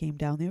but what I came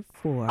down there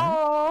for.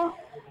 Oh.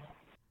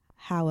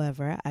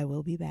 However, I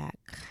will be back.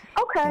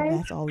 Okay. And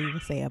that's all we will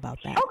say about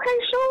that. Okay,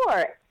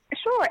 sure.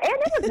 And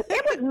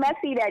it was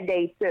messy that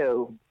day,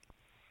 too.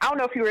 I don't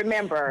know if you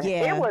remember.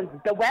 Yeah.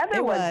 The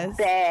weather was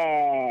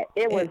bad.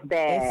 It was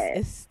bad.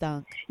 It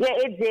stunk. Yeah,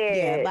 it did.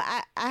 Yeah, but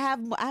I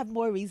have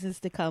more reasons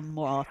to come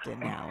more often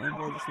now, and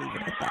we'll just leave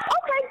it at that.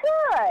 Okay,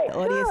 good. The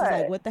audience is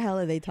like, what the hell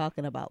are they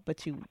talking about?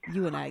 But you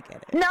and I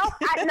get it. No,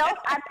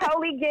 I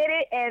totally get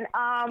it. And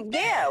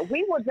yeah,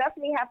 we will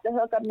definitely have to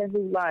hook up and do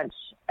lunch,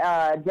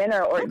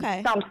 dinner, or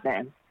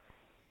something.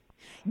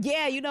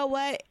 Yeah, you know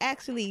what?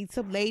 Actually,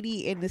 some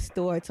lady in the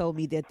store told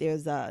me that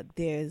there's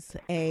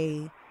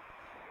a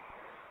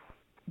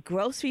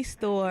grocery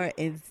store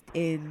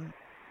in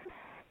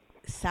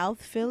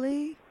South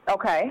Philly.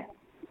 Okay.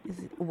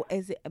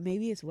 Is it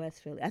maybe it's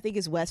West Philly? I think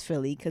it's West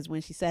Philly, because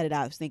when she said it,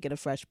 I was thinking of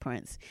Fresh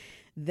Prince.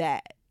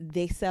 That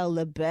they sell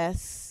the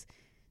best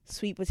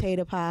sweet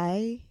potato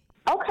pie.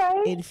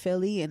 Okay. In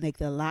Philly, and like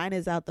the line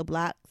is out the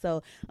block.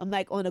 So I'm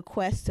like on a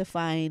quest to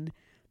find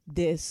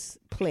this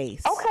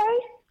place. Okay.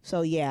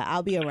 So yeah,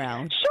 I'll be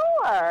around. Sure.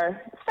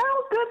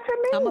 Sounds good to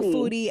me. I'm a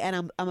foodie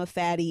and I'm a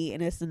fatty,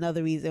 and it's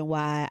another reason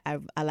why I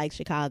like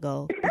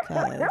Chicago,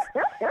 because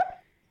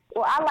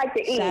well, I like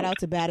to eat. Shout out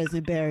to Batters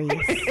and Berries.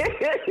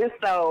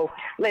 So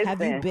listen.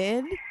 Have you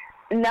been?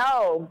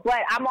 No, but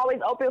I'm always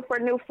open for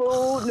new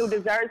food, new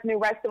desserts, new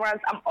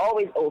restaurants. I'm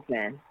always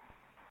open.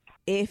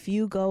 If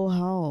you go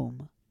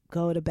home,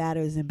 go to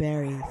Batters and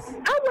Berries.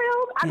 I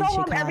will. I go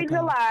home every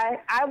July.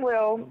 I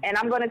will. And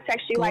I'm going to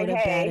text you go to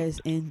hey.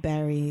 Batters and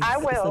Berries. I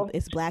will.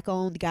 It's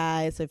Black-owned,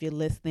 guys. So if you're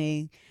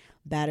listening,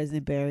 Batters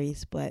and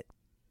Berries. But,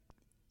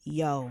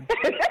 yo,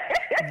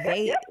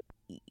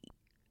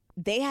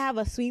 they have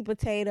a sweet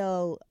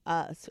potato,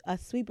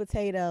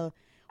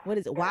 what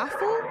is it,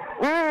 waffle?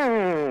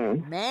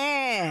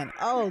 Man.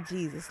 Oh,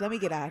 Jesus. Let me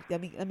get out. Let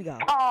me go.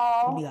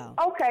 Oh, let me go.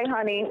 Okay,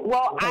 honey.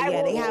 Well,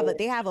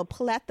 they have a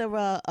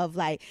plethora of,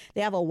 like, they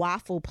have a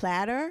waffle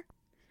platter.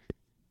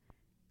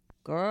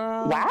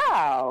 Girl.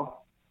 Wow.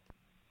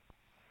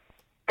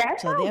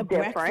 That sounds their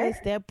different.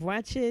 Breakfast, their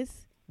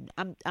brunches.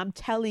 I'm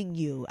telling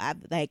you,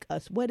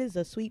 what is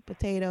a sweet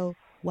potato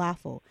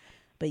waffle?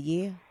 But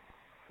yeah.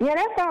 Yeah,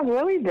 that sounds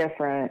really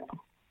different.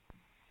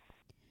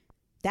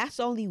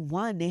 That's only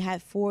one. They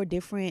had 4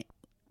 different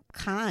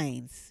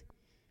kinds.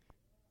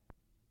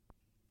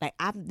 Like,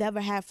 I've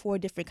never had 4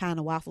 different kind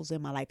of waffles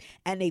in my life,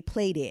 and they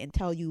plate it and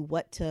tell you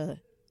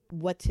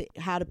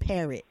how to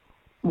pair it.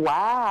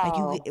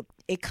 Wow. Like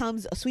it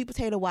comes, a sweet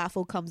potato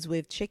waffle comes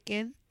with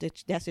chicken.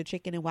 That's your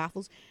chicken and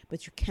waffles,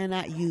 but you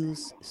cannot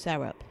use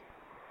syrup.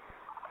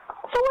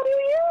 So what do you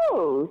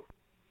use?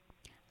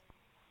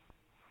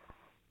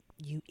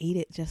 You eat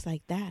it just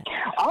like that.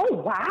 Oh,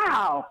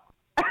 wow.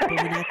 But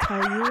when I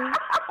tell you,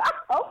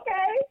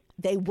 okay,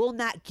 they will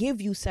not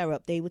give you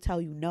syrup. They will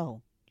tell you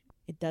no,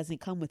 it doesn't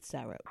come with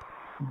syrup.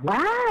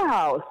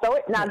 Wow. So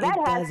now that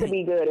has to doesn't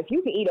be good if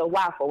you can eat a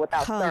waffle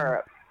without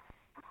syrup.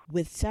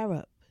 With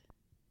syrup.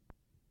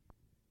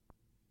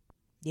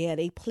 Yeah,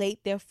 they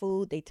plate their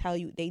food. They tell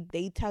you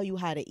they tell you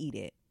how to eat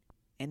it,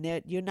 and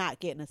you're not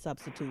getting a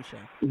substitution.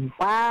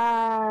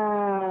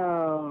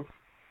 Wow.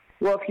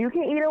 Well, if you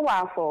can eat a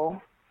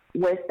waffle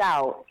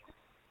without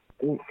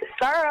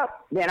syrup,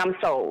 then I'm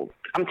sold.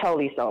 I'm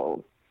totally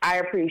sold. I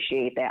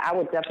appreciate that. I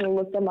would definitely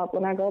look them up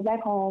when I go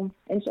back home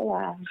in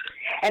July,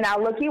 and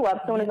I'll look you up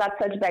as soon as I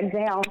touch back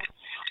down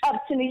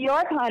up to New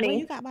York, honey. Well,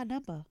 you got my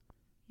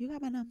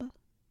number.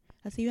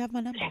 I see you have my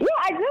number. Yeah,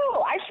 I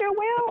do. I sure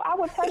will. I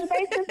will touch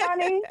bases,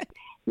 honey.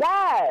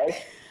 Yes.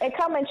 And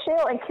come and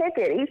chill and kick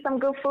it. Eat some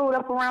good food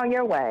up around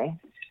your way.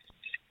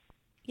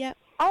 Yep.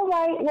 All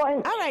right. Well,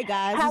 all right,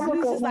 guys.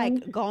 This is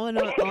like going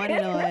on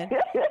and on.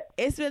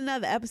 It's been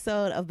another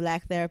episode of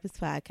Black Therapist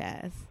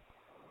Podcast.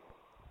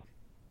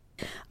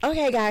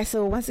 Okay, guys.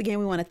 So once again,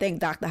 we want to thank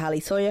Dr.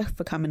 Holly Sawyer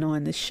for coming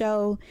on the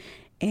show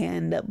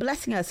and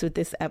blessing us with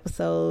this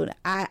episode.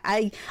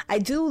 I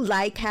do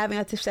like having,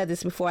 I've said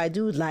this before, I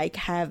do like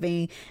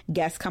having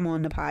guests come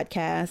on the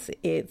podcast.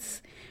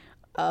 It's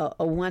a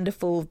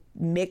wonderful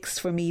mix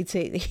for me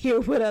to hear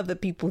what other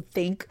people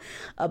think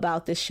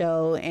about the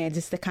show and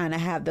just to kind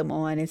of have them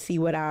on and see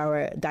what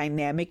our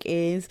dynamic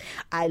is.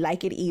 I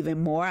like it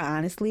even more,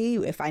 honestly,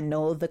 if I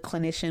know the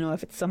clinician or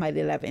if it's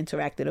somebody that I've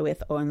interacted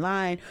with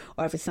online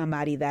or if it's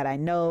somebody that I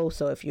know.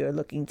 So if you're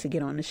looking to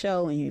get on the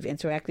show and you've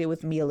interacted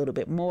with me a little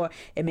bit more,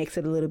 it makes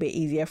it a little bit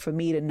easier for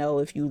me to know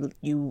if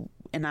you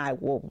and I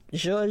will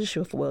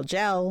zhuzh, if we'll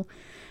gel,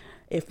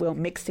 if we'll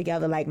mix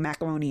together like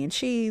macaroni and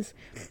cheese.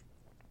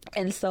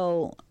 And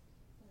so,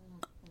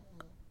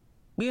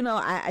 you know,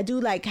 I do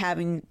like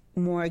having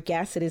more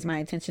guests. It is my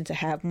intention to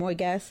have more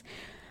guests.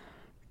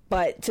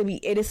 But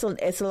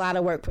it's a lot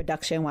of work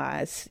production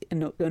wise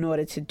in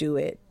order to do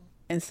it.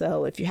 And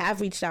so if you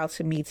have reached out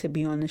to me to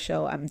be on the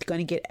show, I'm going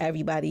to get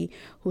everybody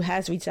who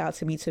has reached out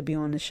to me to be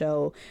on the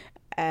show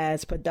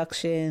as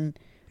production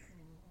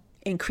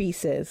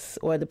increases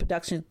or the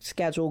production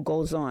schedule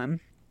goes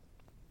on.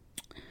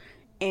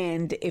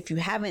 And if you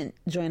haven't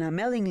joined our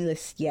mailing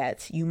list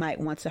yet, you might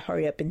want to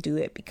hurry up and do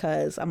it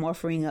because I'm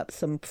offering up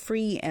some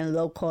free and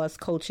low-cost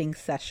coaching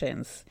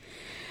sessions.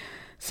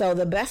 So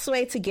the best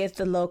way to get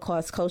the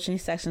low-cost coaching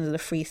sessions are the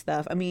free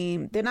stuff. I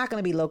mean, they're not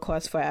going to be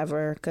low-cost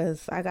forever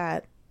because I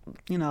got,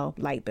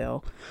 light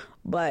bill.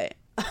 But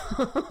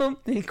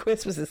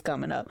Christmas is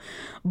coming up.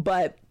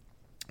 But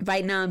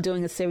right now I'm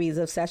doing a series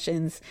of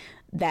sessions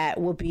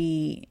that will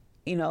be,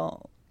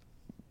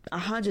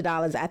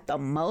 $100 at the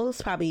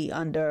most, probably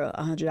under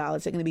 $100.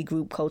 They're going to be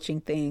group coaching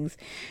things.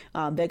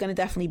 They're going to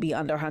definitely be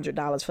under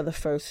 $100 for the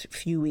first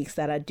few weeks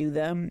that I do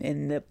them.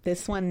 And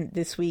this one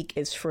this week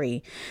is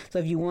free. So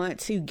if you want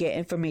to get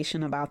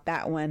information about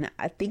that one,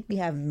 I think we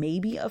have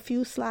maybe a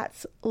few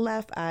slots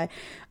left. I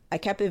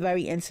kept it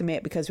very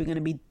intimate because we're going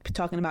to be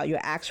talking about your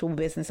actual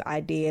business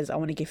ideas. I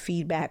want to get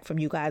feedback from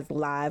you guys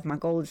live. My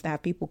goal is to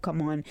have people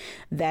come on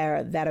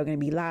there that are going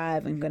to be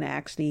live and going to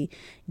actually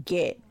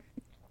get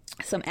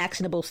some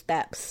actionable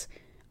steps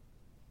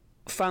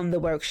from the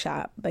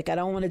workshop. Like, I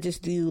don't want to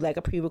just do like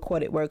a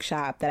pre-recorded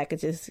workshop that I could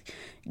just,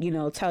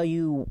 tell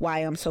you why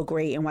I'm so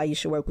great and why you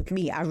should work with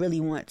me. I really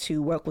want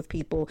to work with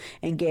people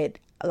and get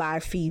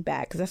live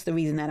feedback because that's the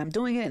reason that I'm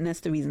doing it, and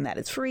that's the reason that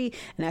it's free,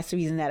 and that's the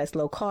reason that it's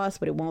low cost,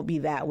 but it won't be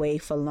that way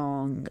for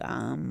long.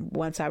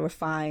 Once I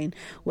refine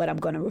what I'm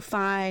going to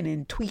refine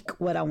and tweak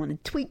what I want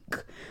to tweak,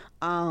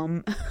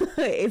 the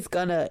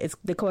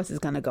course is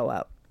going to go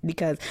up.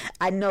 Because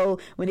I know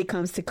when it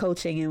comes to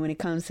coaching and when it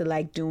comes to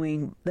like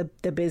doing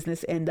the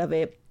business end of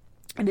it,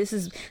 and this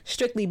is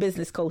strictly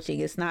business coaching.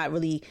 It's not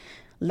really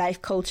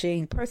life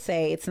coaching per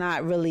se. It's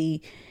not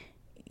really,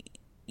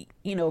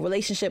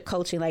 relationship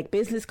coaching, like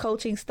business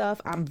coaching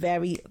stuff. I'm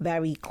very,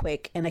 very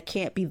quick, and I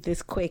can't be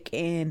this quick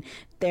in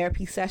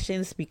therapy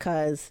sessions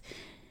because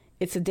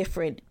it's a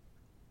different,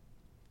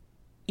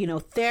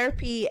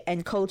 therapy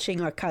and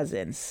coaching are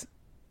cousins.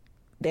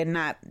 They're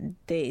not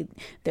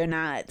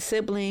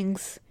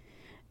siblings.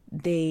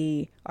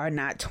 They are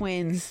not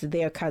twins.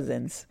 They're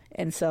cousins.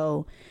 And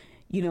so,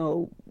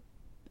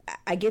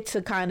 I get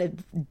to kind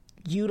of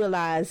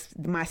utilize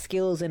my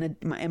skills and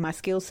my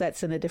skill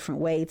sets in a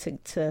different way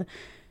to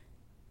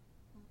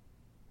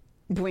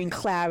bring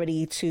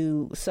clarity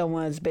to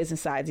someone's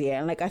business idea.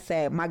 And like I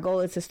said, my goal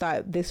is to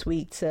start this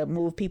week to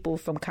move people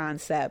from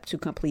concept to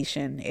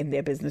completion in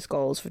their business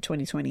goals for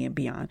 2020 and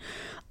beyond.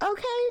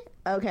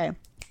 Okay.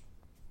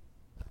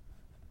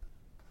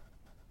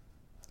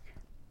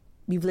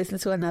 You've listened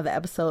to another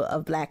episode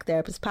of Black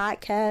Therapist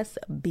Podcast.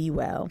 Be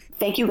well.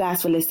 Thank you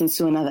guys for listening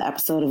to another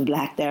episode of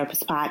Black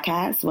Therapist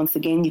Podcast. Once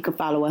again, you can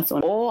follow us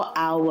on all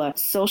our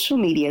social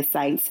media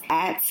sites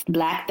at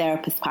Black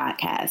Therapist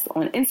Podcast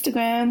on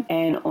Instagram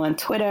and on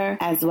Twitter,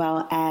 as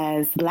well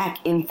as Black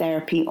in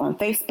Therapy on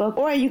Facebook.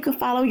 Or you can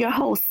follow your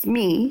host,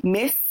 me,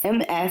 Miss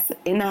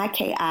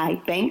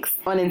MSNIKI Banks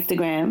on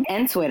Instagram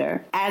and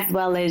Twitter, as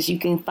well as you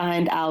can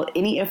find out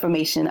any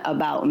information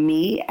about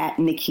me at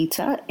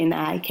Nikita,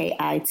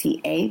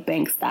 Nikita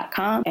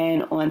Banks.com,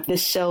 and on the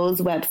show's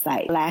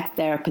website,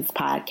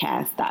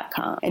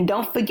 blacktherapistpodcast.com. And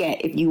don't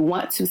forget, if you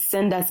want to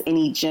send us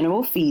any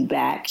general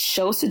feedback,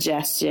 show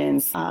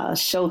suggestions,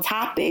 show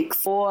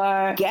topics,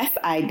 or guest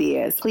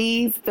ideas,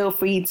 please feel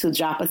free to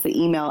drop us an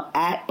email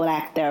at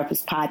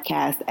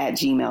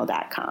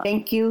blacktherapistpodcast@gmail.com.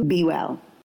 Thank you. Be well.